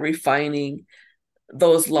 that refining,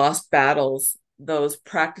 those lost battles, those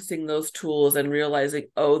practicing those tools and realizing,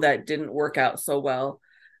 oh, that didn't work out so well.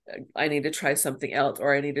 I need to try something else,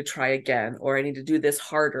 or I need to try again, or I need to do this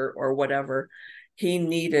harder, or whatever. He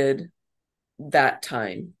needed that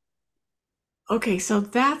time. Okay, so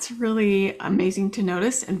that's really amazing to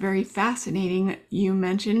notice and very fascinating. You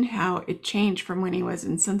mentioned how it changed from when he was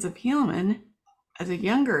in Sons of Helaman as a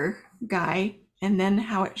younger guy, and then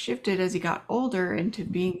how it shifted as he got older into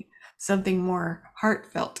being something more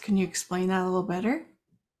heartfelt. Can you explain that a little better?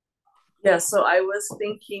 Yeah, so I was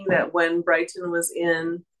thinking that when Brighton was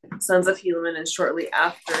in Sons of Helaman and shortly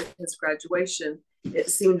after his graduation, it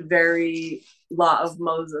seemed very Law of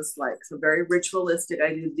Moses like, so very ritualistic.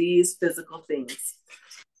 I do these physical things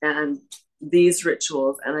and these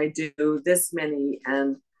rituals, and I do this many,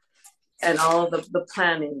 and all of the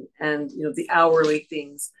planning and the hourly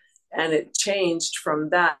things. And it changed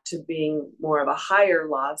from that to being more of a higher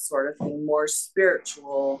law sort of thing, more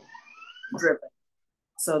spiritual driven.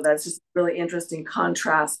 So that's just a really interesting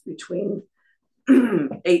contrast between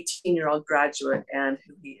 18-year-old graduate and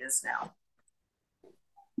who he is now.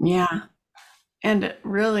 Yeah, and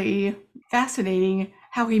really fascinating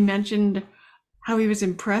how he mentioned how he was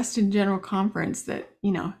impressed in general conference that,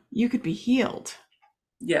 you could be healed.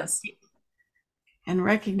 Yes. And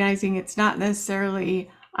recognizing it's not necessarily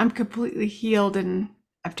I'm completely healed and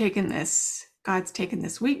God's taken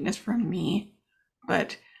this weakness from me,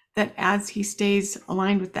 but that as he stays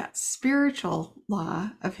aligned with that spiritual law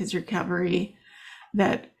of his recovery,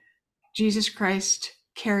 that Jesus Christ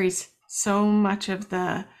carries so much of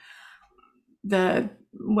the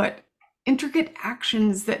what intricate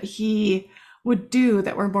actions that he would do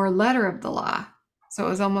that were more letter of the law. So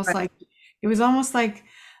Right. it was almost like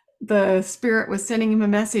the spirit was sending him a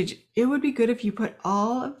message. It would be good if you put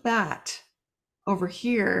all of that over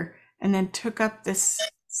here and then took up this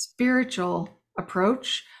spiritual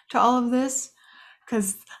approach to all of this,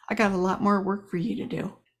 because I got a lot more work for you to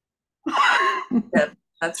do. Yeah,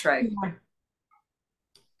 that's right. Yeah.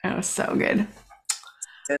 That was so good.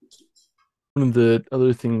 One of the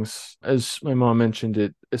other things, as my mom mentioned,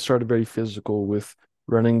 it started very physical with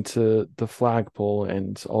running to the flagpole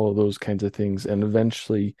and all of those kinds of things, and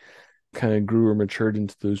eventually kind of grew or matured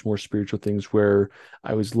into those more spiritual things where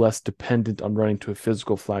I was less dependent on running to a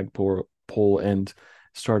physical flagpole and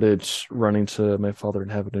started running to my Father in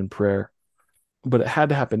heaven in prayer. But it had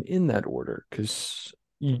to happen in that order because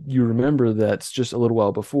you remember that just a little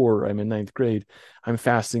while before I'm in ninth grade, I'm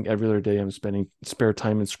fasting every other day. I'm spending spare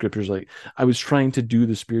time in scriptures. Like I was trying to do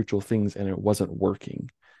the spiritual things and it wasn't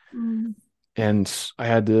working. Mm. And I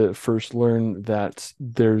had to first learn that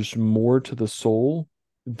there's more to the soul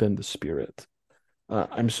than the spirit.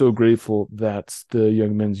 I'm so grateful that the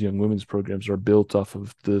Young Men's, Young Women's programs are built off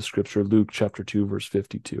of the scripture, Luke chapter 2, verse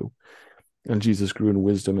 52. And Jesus grew in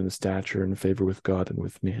wisdom and stature and favor with God and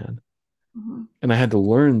with man. Mm-hmm. And I had to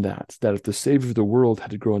learn that if the Savior of the world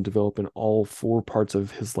had to grow and develop in all four parts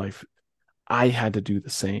of his life, I had to do the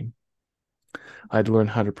same. I had to learn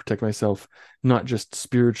how to protect myself, not just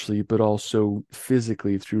spiritually, but also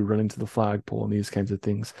physically through running to the flagpole and these kinds of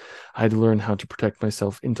things. I had to learn how to protect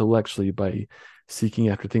myself intellectually by seeking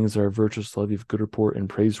after things that are virtuous, lovely, of good report, and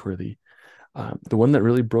praiseworthy. The one that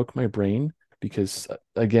really broke my brain, because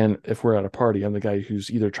again, if we're at a party, I'm the guy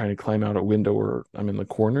who's either trying to climb out a window or I'm in the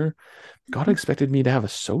corner. God expected me to have a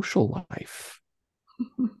social life.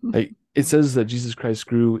 Like it says that Jesus Christ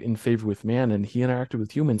grew in favor with man and he interacted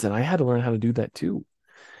with humans, and I had to learn how to do that too.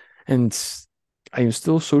 And I am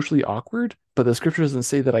still socially awkward, but the scripture doesn't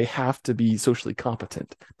say that I have to be socially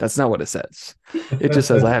competent. That's not what it says. It just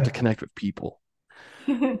says I have to connect with people.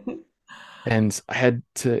 And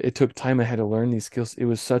it took time. I had to learn these skills. It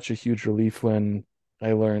was such a huge relief when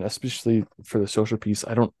I learned, especially for the social piece,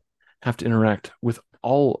 I don't have to interact with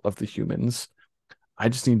all of the humans. I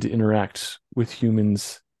just need to interact with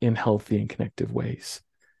humans in healthy and connective ways,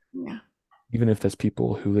 Yeah. even if that's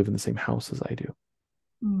people who live in the same house as I do.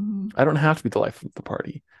 Mm-hmm. I don't have to be the life of the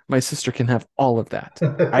party. My sister can have all of that.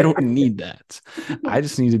 I don't need that. I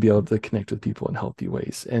just need to be able to connect with people in healthy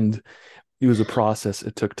ways. And it was a process.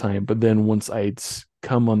 It took time. But then once I'd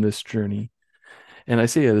come on this journey, and I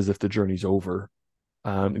say it as if the journey's over,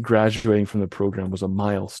 graduating from the program was a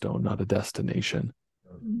milestone, not a destination.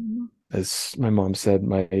 Mm-hmm. As my mom said,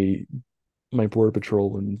 my border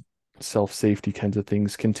patrol and self safety kinds of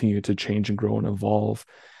things continue to change and grow and evolve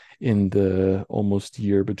in the almost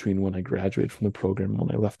year between when I graduated from the program and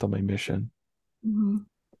when I left on my mission. Mm-hmm.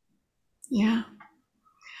 Yeah.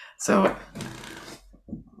 So,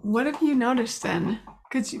 what have you noticed then?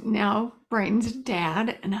 Because now Brighton's a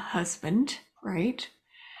dad and a husband, right?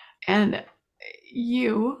 And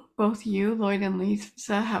both you, Lloyd and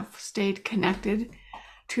Lisa, have stayed connected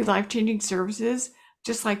to life-changing services,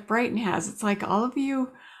 just like Brighton has. It's like all of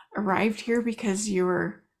you arrived here because you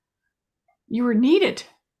were needed,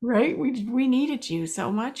 right? We needed you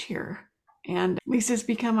so much here. And Lisa's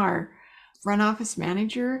become our front office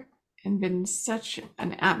manager and been such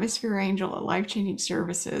an atmosphere angel at Life Changing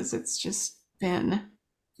Services. It's just been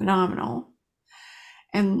phenomenal.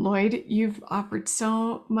 And Lloyd, you've offered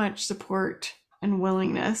so much support and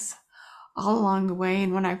willingness all along the way.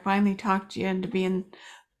 And when I finally talked you into being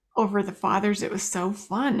over the fathers, it was so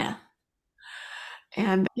fun.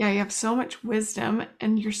 And yeah, you have so much wisdom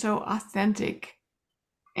and you're so authentic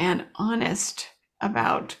and honest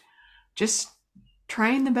about just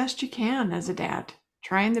trying the best you can as a dad,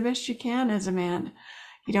 trying the best you can as a man.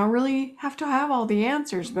 You don't really have to have all the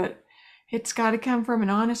answers, but it's got to come from an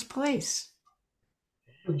honest place.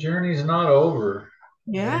 The journey's not over.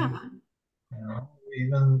 Yeah.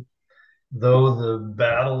 Even though the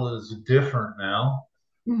battle is different now,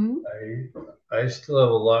 Mm-hmm. I still have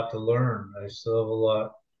a lot to learn. I still have a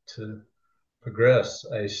lot to progress.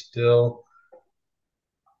 I still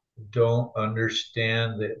don't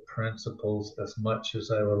understand the principles as much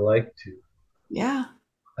as I would like to. Yeah.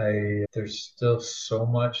 There's still so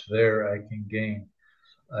much there I can gain.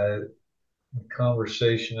 The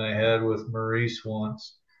conversation I had with Maurice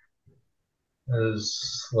once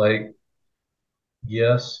is like,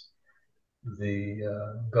 yes,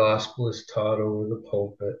 the gospel is taught over the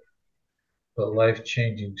pulpit, but life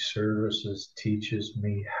changing services teaches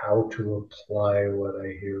me how to apply what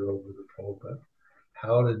I hear over the pulpit,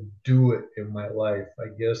 how to do it in my life. I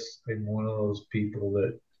guess I'm one of those people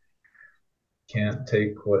that can't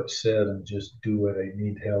take what's said and just do it. I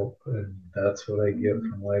need help, and that's what I get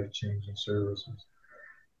from life changing services.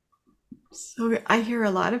 So I hear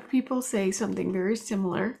a lot of people say something very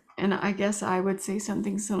similar, and I guess I would say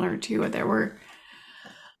something similar too. That we're,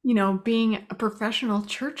 being a professional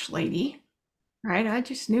church lady, right? I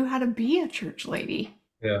just knew how to be a church lady.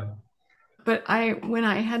 Yeah. But when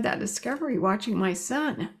I had that discovery watching my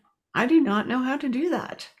son, I do not know how to do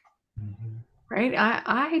that. Mm-hmm. Right?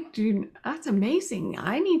 I do. That's amazing.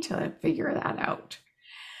 I need to figure that out.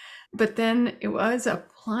 But then it was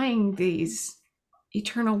applying these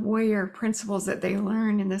eternal warrior principles that they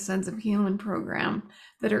learn in the Sons of Helaman program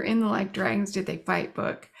that are in the Like Dragons Did They Fight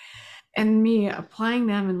book, and me applying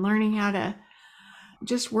them and learning how to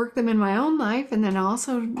just work them in my own life, and then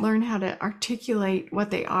also learn how to articulate what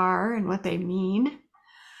they are and what they mean.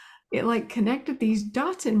 It like connected these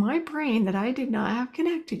dots in my brain that I did not have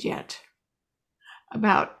connected yet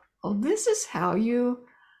about, oh, this is how you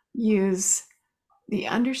use the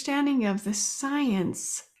understanding of the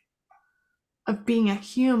science of being a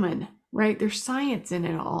human, right? There's science in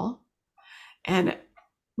it all. And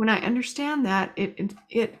when I understand that,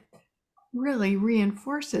 it really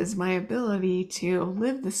reinforces my ability to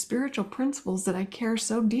live the spiritual principles that I care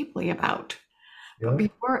so deeply about. Yeah.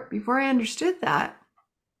 But before I understood that,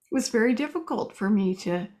 it was very difficult for me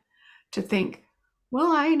to think,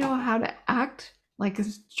 well, I know how to act like a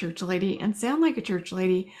church lady and sound like a church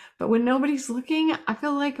lady, but when nobody's looking, I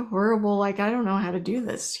feel like a horrible, like I don't know how to do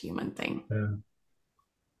this human thing.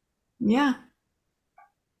 Yeah.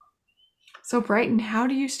 So Brighton, how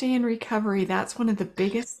do you stay in recovery? That's one of the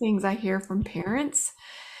biggest things I hear from parents.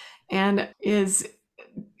 And is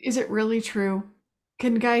it really true?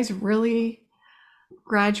 Can guys really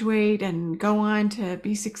graduate and go on to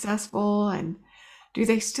be successful? And do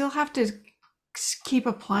they still have to keep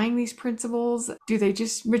applying these principles? Do they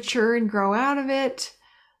just mature and grow out of it?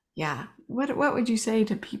 Yeah. What would you say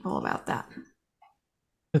to people about that?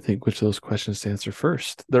 I think which of those questions to answer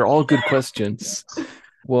first. They're all good questions.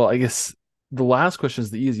 Well, I guess the last question is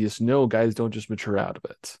the easiest. No, guys don't just mature out of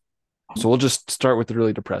it. So we'll just start with the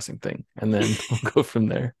really depressing thing and then we'll go from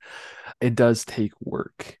there. It does take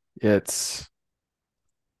work. It's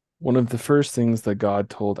one of the first things that God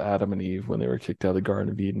told Adam and Eve when they were kicked out of the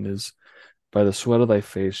Garden of Eden is, by the sweat of thy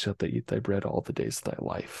face shalt thou eat thy bread all the days of thy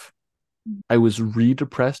life. I was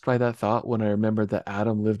re-depressed by that thought when I remembered that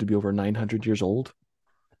Adam lived to be over 900 years old.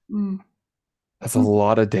 That's a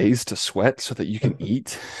lot of days to sweat so that you can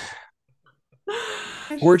eat.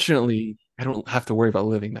 Fortunately, I don't have to worry about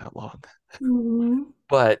living that long.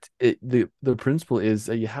 But the principle is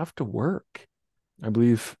that you have to work. I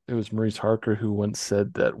believe it was Maurice Harker who once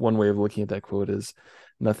said that one way of looking at that quote is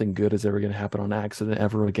nothing good is ever going to happen on accident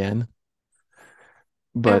ever again.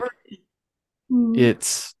 But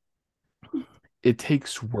it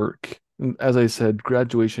takes work. As I said,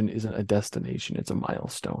 graduation isn't a destination, it's a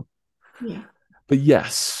milestone. Yeah. But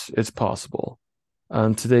yes, it's possible.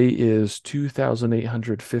 Today is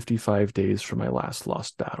 2,855 days from my last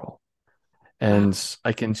lost battle. And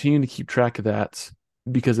I continue to keep track of that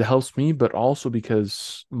because it helps me, but also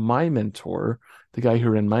because my mentor, the guy who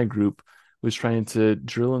ran my group, was trying to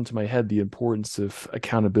drill into my head the importance of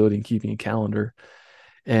accountability and keeping a calendar.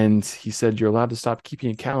 And he said, you're allowed to stop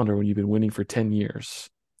keeping a calendar when you've been winning for 10 years.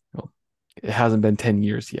 Well, it hasn't been 10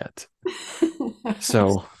 years yet.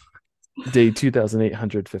 So day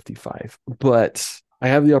 2855. But I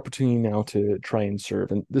have the opportunity now to try and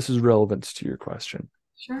serve. And this is relevant to your question.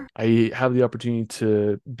 Sure. I have the opportunity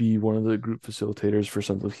to be one of the group facilitators for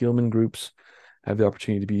Sons of Helaman groups. I have the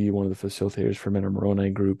opportunity to be one of the facilitators for Men of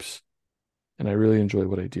Moroni groups. And I really enjoy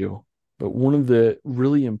what I do. But one of the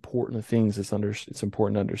really important things it's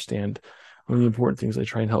important to understand, one of the important things I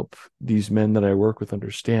try and help these men that I work with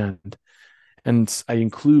understand, and I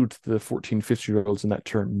include the 14, 15-year-olds in that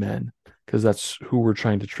term men, because that's who we're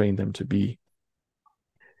trying to train them to be.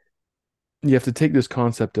 You have to take this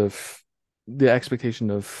concept of the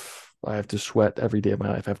expectation of I have to sweat every day of my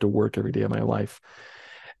life, I have to work every day of my life.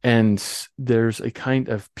 And there's a kind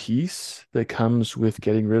of peace that comes with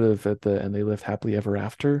getting rid of it, and they live happily ever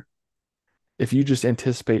after. If you just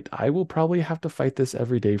anticipate, I will probably have to fight this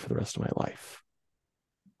every day for the rest of my life.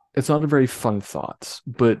 It's not a very fun thought,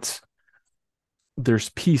 but there's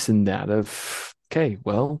peace in that of, okay,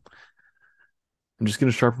 well, I'm just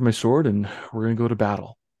going to sharpen my sword and we're going to go to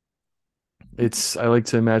battle. I like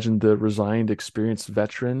to imagine the resigned, experienced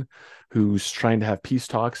veteran who's trying to have peace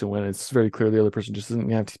talks. And when it's very clear the other person just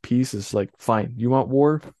doesn't have peace, it's like, fine, you want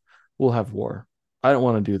war? We'll have war. I don't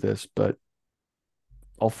want to do this, but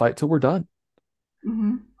I'll fight till we're done.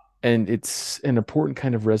 Mm-hmm. And it's an important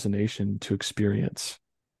kind of resonation to experience.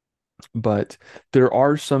 But there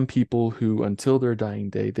are some people who, until their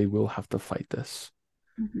dying day, they will have to fight this.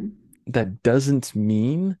 Mm-hmm. That doesn't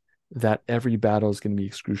mean that every battle is going to be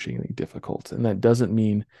excruciatingly difficult. And that doesn't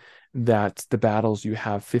mean that the battles you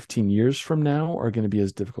have 15 years from now are going to be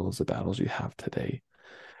as difficult as the battles you have today.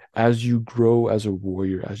 As you grow as a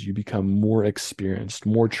warrior, as you become more experienced,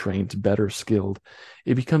 more trained, better skilled,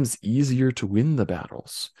 it becomes easier to win the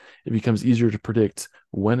battles. It becomes easier to predict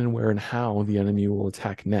when and where and how the enemy will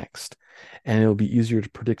attack next. And it'll be easier to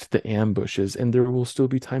predict the ambushes. And there will still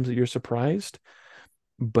be times that you're surprised,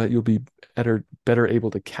 but you'll be better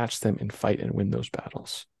able to catch them and fight and win those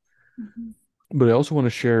battles. Mm-hmm. But I also want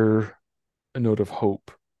to share a note of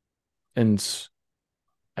hope. And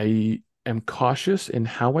I am cautious in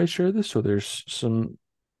how I share this. So there's some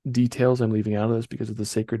details I'm leaving out of this because of the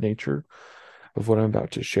sacred nature of what I'm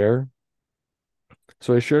about to share.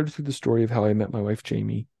 So I shared through the story of how I met my wife,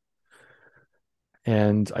 Jamie,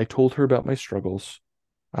 and I told her about my struggles.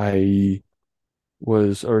 I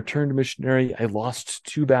was a returned missionary. I lost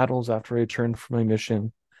 2 battles after I returned from my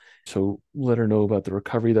mission. So let her know about the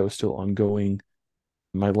recovery that was still ongoing.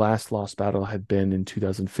 My last lost battle had been in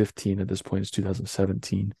 2015. At this point, it's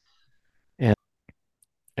 2017. And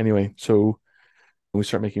anyway, so we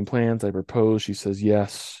start making plans. I propose. She says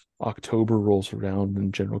yes. October rolls around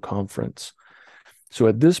in general conference. So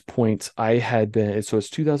at this point, I had been, so it's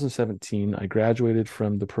 2017. I graduated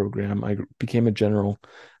from the program. I became a general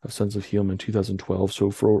of Sons of Helaman in 2012.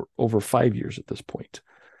 So for over 5 years at this point,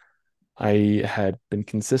 I had been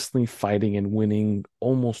consistently fighting and winning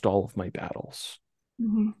almost all of my battles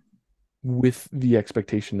Mm-hmm. with the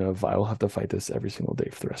expectation of I will have to fight this every single day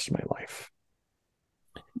for the rest of my life.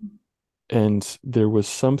 And there was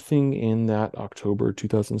something in that October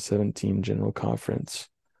 2017 general conference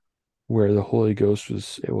where the Holy Ghost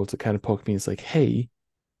was able to kind of poke me. It's like, hey,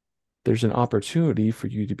 there's an opportunity for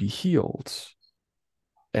you to be healed.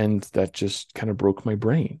 And that just kind of broke my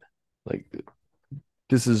brain. Like,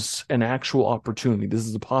 this is an actual opportunity. This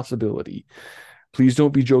is a possibility. Please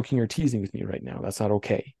don't be joking or teasing with me right now. That's not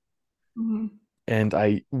okay. Mm-hmm. And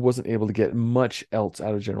I wasn't able to get much else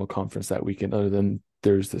out of general conference that weekend other than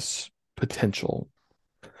there's this potential,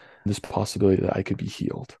 this possibility that I could be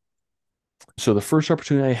healed. So the first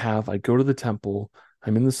opportunity I have, I go to the temple.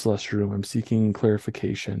 I'm in the celestial room. I'm seeking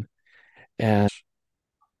clarification. And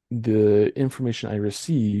the information I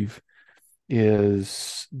receive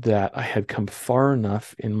is that I had come far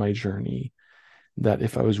enough in my journey that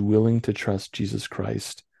if I was willing to trust Jesus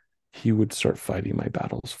Christ, he would start fighting my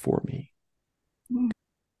battles for me.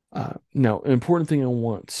 Now, an important thing I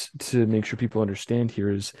want to make sure people understand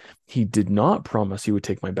here is he did not promise he would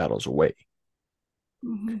take my battles away.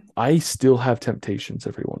 Mm-hmm. I still have temptations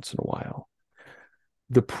every once in a while.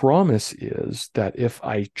 The promise is that if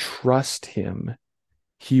I trust him,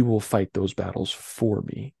 he will fight those battles for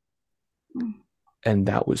me. Mm-hmm. And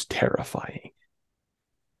that was terrifying.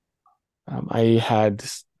 I had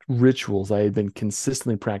rituals I had been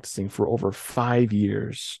consistently practicing for over 5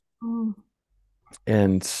 years. Mm-hmm.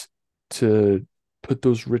 And to put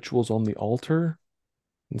those rituals on the altar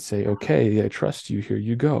and say, okay, I trust you, here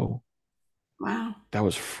you go. Wow. That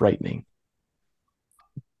was frightening.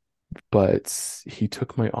 But he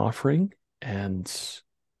took my offering and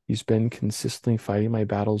He's been consistently fighting my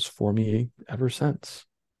battles for me ever since.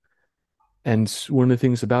 And one of the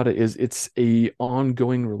things about it is it's a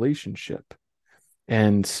ongoing relationship.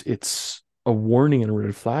 And it's a warning and a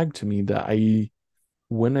red flag to me that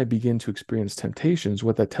when I begin to experience temptations,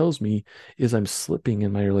 what that tells me is I'm slipping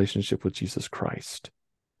in my relationship with Jesus Christ.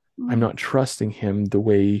 I'm Mm. not trusting him the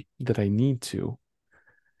way that I need to.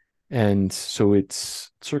 And so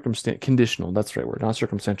it's conditional. That's the right word, not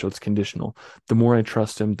circumstantial. It's conditional. The more I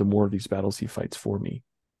trust him, the more of these battles he fights for me.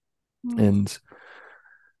 Mm. And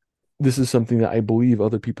this is something that I believe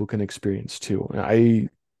other people can experience too. I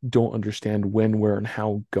don't understand when, where, and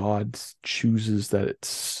how God chooses that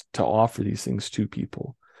it's to offer these things to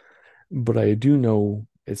people. But I do know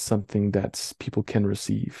it's something that people can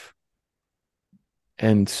receive.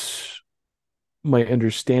 And my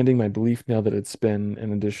understanding, my belief now that it's been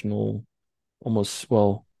an additional almost,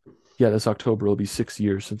 well, yeah, this October will be 6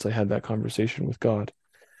 years since I had that conversation with God.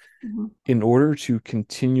 Mhm. In order to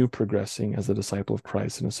continue progressing as a disciple of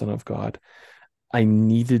Christ and a son of God, I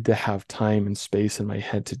needed to have time and space in my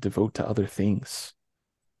head to devote to other things.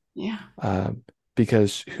 Yeah. Um,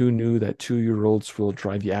 because who knew that 2-year-olds will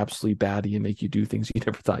drive you absolutely batty and make you do things you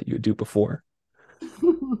never thought you would do before?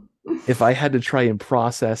 If I had to try and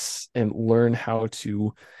process and learn how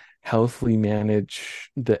to healthily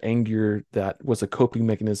manage the anger that was a coping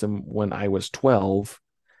mechanism when I was 12,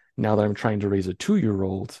 now that I'm trying to raise a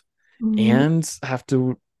 2-year-old Mhm. and have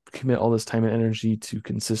to commit all this time and energy to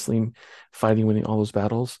consistently fighting, winning all those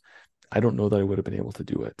battles, I don't know that I would have been able to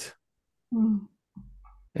do it. Mm.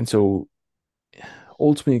 And so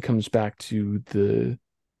ultimately it comes back to the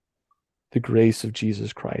grace of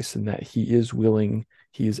Jesus Christ and that he is willing,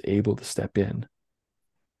 he is able to step in.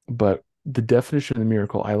 But the definition of a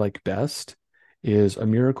miracle I like best is a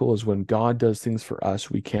miracle is when God does things for us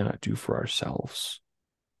we cannot do for ourselves.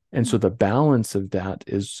 And so the balance of that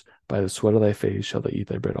is by the sweat of thy face shall they eat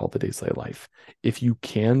thy bread all the days of thy life. If you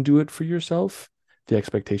can do it for yourself, the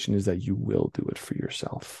expectation is that you will do it for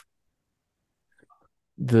yourself.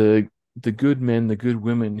 The the good men, the good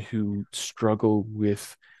women who struggle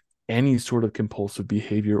with any sort of compulsive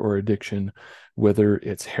behavior or addiction, whether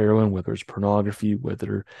it's heroin, whether it's pornography,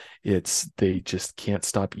 whether it's they just can't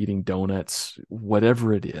stop eating donuts,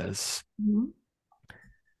 whatever it is, Mhm.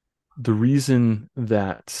 the reason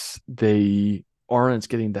that they aren't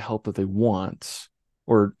getting the help that they want,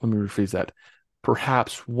 or let me rephrase that,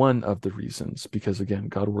 perhaps one of the reasons, because again,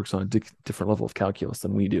 God works on a different level of calculus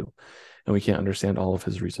than we do, and we can't understand all of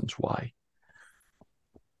his reasons why.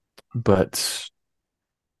 But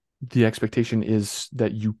the expectation is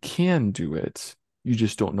that you can do it, you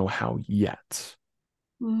just don't know how yet.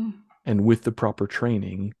 Mm. And with the proper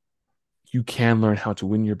training, you can learn how to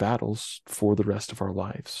win your battles for the rest of our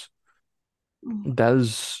lives. Mm. That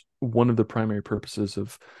is one of the primary purposes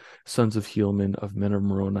of Sons of Helaman, of Men of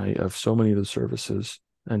Moroni, of so many of the services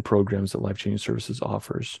and programs that Life Changing Services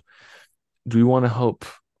offers. Do we want to help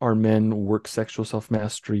our men work sexual self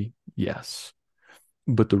mastery? Yes.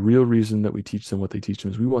 But the real reason that we teach them what they teach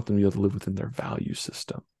them is we want them to be able to live within their value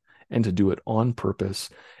system and to do it on purpose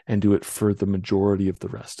and do it for the majority of the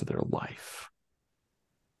rest of their life.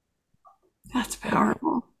 That's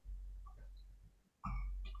powerful.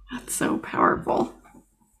 That's so powerful.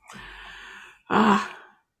 Ah,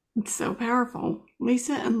 it's so powerful.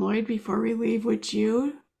 Lisa and Lloyd, before we leave, would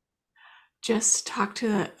you just talk to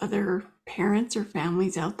the other parents or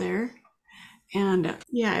families out there? And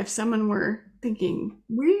yeah, if someone were thinking,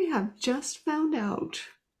 we have just found out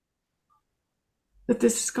that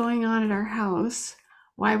this is going on at our house,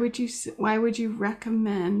 why would you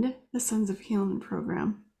recommend the Sons of Healing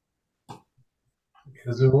program?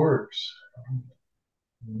 Because it works.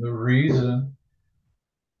 The reason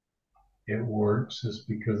it works is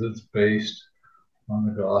because it's based on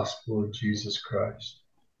the gospel of Jesus Christ.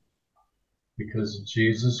 Because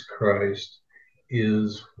Jesus Christ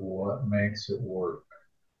is what makes it work.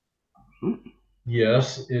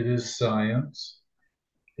 Yes, it is science.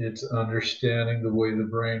 It's understanding the way the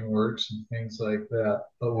brain works and things like that.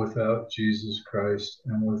 But without Jesus Christ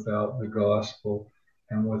and without the gospel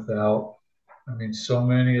and without, I mean, so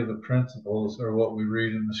many of the principles are what we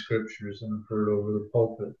read in the scriptures and have heard over the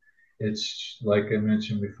pulpit. It's like I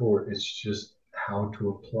mentioned before, it's just how to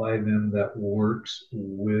apply them that works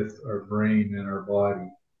with our brain and our body.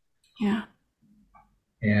 Yeah.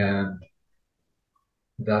 And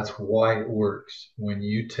that's why it works. When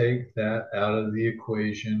you take that out of the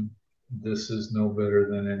equation, this is no better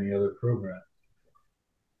than any other program.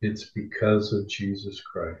 It's because of Jesus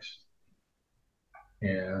Christ.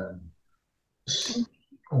 And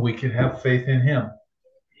we can have faith in him.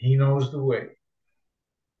 He knows the way.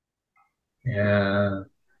 And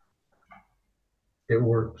it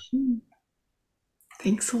works.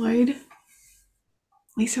 Thanks, Lloyd.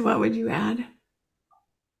 Lisa, what would you add?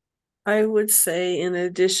 I would say, in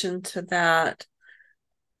addition to that,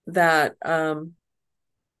 that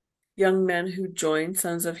young men who join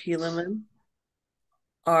Sons of Helaman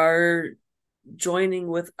are joining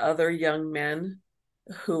with other young men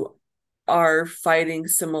who are fighting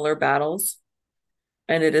similar battles.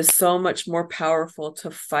 And it is so much more powerful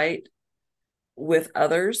to fight with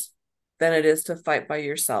others than it is to fight by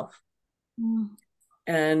yourself.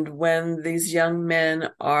 And when these young men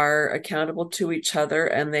are accountable to each other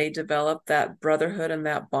and they develop that brotherhood and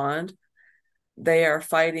that bond, they are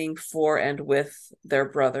fighting for and with their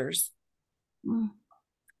brothers.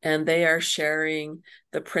 And they are sharing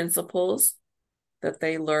the principles that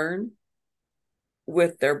they learn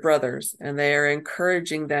with their brothers, and they are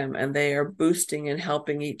encouraging them, and they are boosting and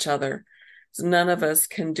helping each other. So none of us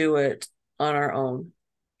can do it on our own.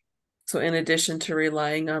 So in addition to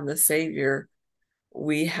relying on the Savior,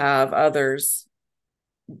 we have others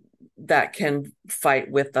that can fight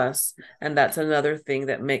with us. And that's another thing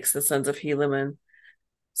that makes the Sons of Helaman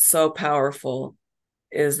so powerful,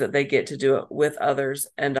 is that they get to do it with others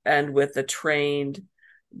and with a trained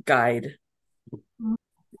guide.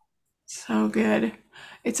 So good.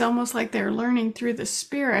 It's almost like they're learning through the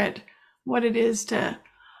Spirit what it is to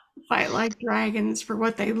fight like dragons for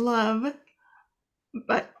what they love,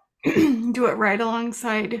 but do it right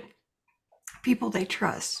alongside people they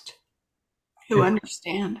trust who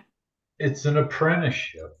understand. It's an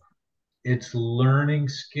apprenticeship. It's learning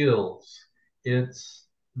skills. This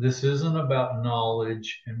isn't about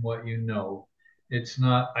knowledge and what you know. It's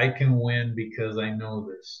not, I can win because I know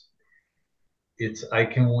this. It's, I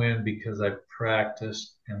can win because I've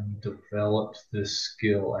practiced and developed this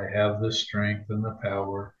skill. I have the strength and the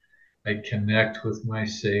power. I connect with my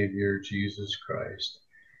Savior, Jesus Christ.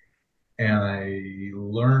 And I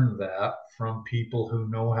learned that from people who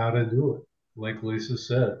know how to do it. Like Lisa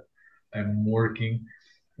said, I'm working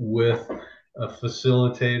with a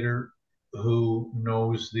facilitator who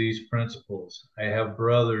knows these principles. I have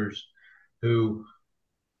brothers who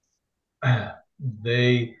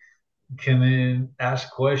they can then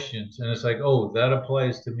ask questions, and it's like, oh, that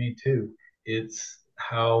applies to me too. It's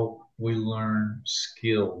how we learn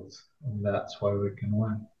skills, and that's why we can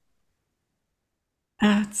win.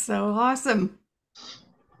 That's so awesome.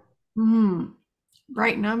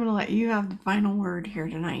 Brighton, I'm going to let you have the final word here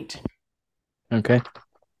tonight. Okay.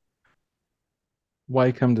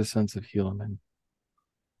 Why come to Sons of Helaman?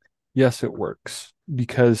 Yes, it works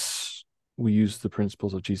because we use the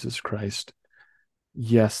principles of Jesus Christ.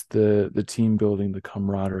 Yes, the team building, the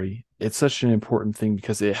camaraderie, it's such an important thing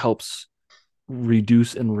because it helps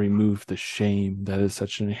reduce and remove the shame that is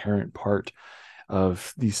such an inherent part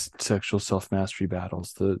of these sexual self-mastery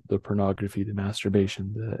battles, the pornography, the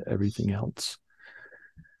masturbation, the everything else.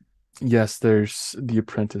 Yes, there's the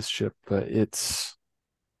apprenticeship, but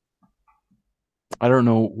I don't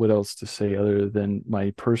know what else to say other than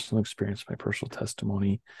my personal experience, my personal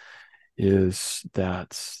testimony is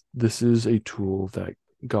that this is a tool that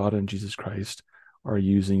God and Jesus Christ are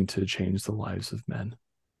using to change the lives of men.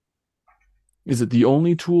 Is it the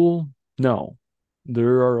only tool? No.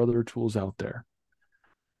 There are other tools out there.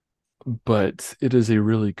 But it is a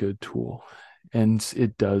really good tool. And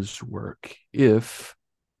it does work if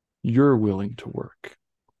you're willing to work.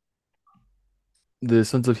 The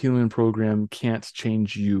Sons of Healing program can't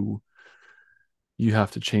change you. You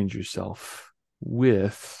have to change yourself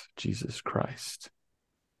with Jesus Christ.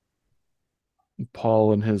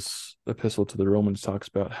 Paul, in his epistle to the Romans, talks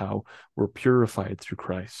about how we're purified through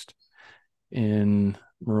Christ. In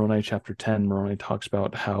Moroni chapter 10, Moroni talks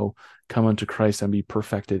about how come unto Christ and be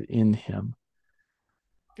perfected in him.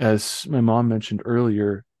 As my mom mentioned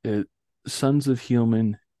earlier, Sons of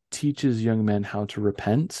Helaman teaches young men how to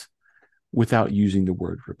repent without using the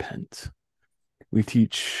word repent. We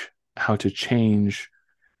teach how to change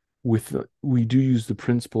we do use the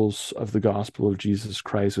principles of the gospel of Jesus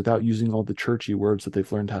Christ without using all the churchy words that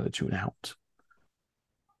they've learned how to tune out.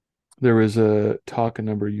 There was a talk a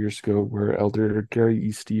number of years ago where Elder Gary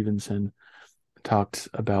E. Stevenson talked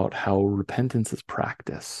about how repentance is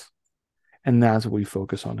practice. And that's what we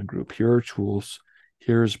focus on in group. Here are tools.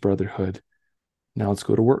 Here's brotherhood. Now let's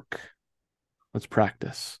go to work. Let's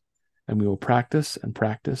practice. And we will practice and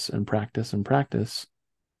practice and practice and practice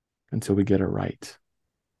until we get it right.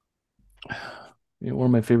 One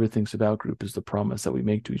of my favorite things about group is the promise that we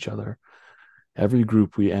make to each other. Every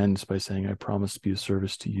group we end by saying, I promise to be a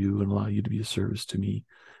service to you and allow you to be a service to me.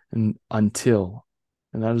 And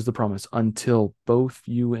that is the promise, until both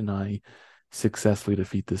you and I successfully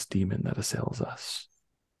defeat this demon that assails us.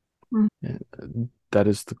 that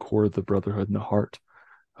is the core of the brotherhood and the heart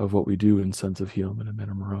of what we do in Sons of Helaman and Men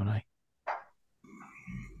of Moroni.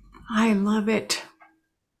 I love it.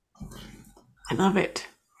 I love it.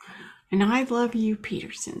 And I love you,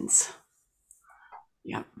 Petersons.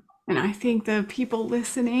 Yep. And I think the people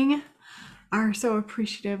listening are so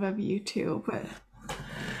appreciative of you too. But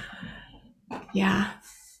yeah,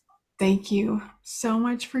 thank you so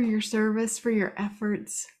much for your service, for your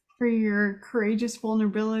efforts, for your courageous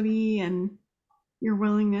vulnerability, and your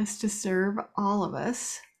willingness to serve all of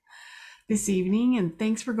us this evening. And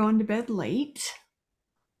thanks for going to bed late.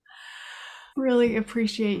 Really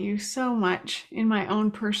appreciate you so much in my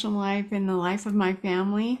own personal life, in the life of my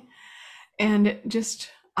family. And just,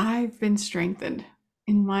 I've been strengthened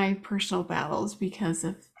in my personal battles because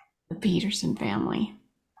of the Peterson family.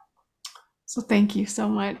 So thank you so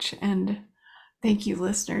much. And thank you,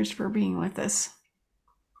 listeners, for being with us.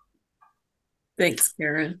 Thanks,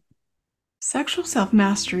 Karen. Sexual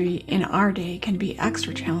self-mastery in our day can be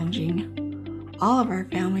extra challenging. All of our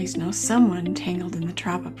families know someone tangled in the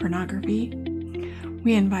trap of pornography.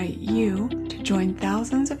 We invite you to join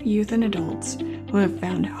thousands of youth and adults who have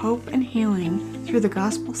found hope and healing through the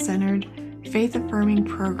gospel-centered, faith-affirming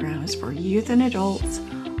programs for youth and adults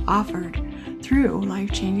offered through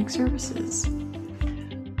Life Changing Services.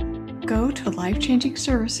 Go to Life Changing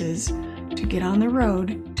Services to get on the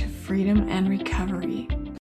road to freedom and recovery.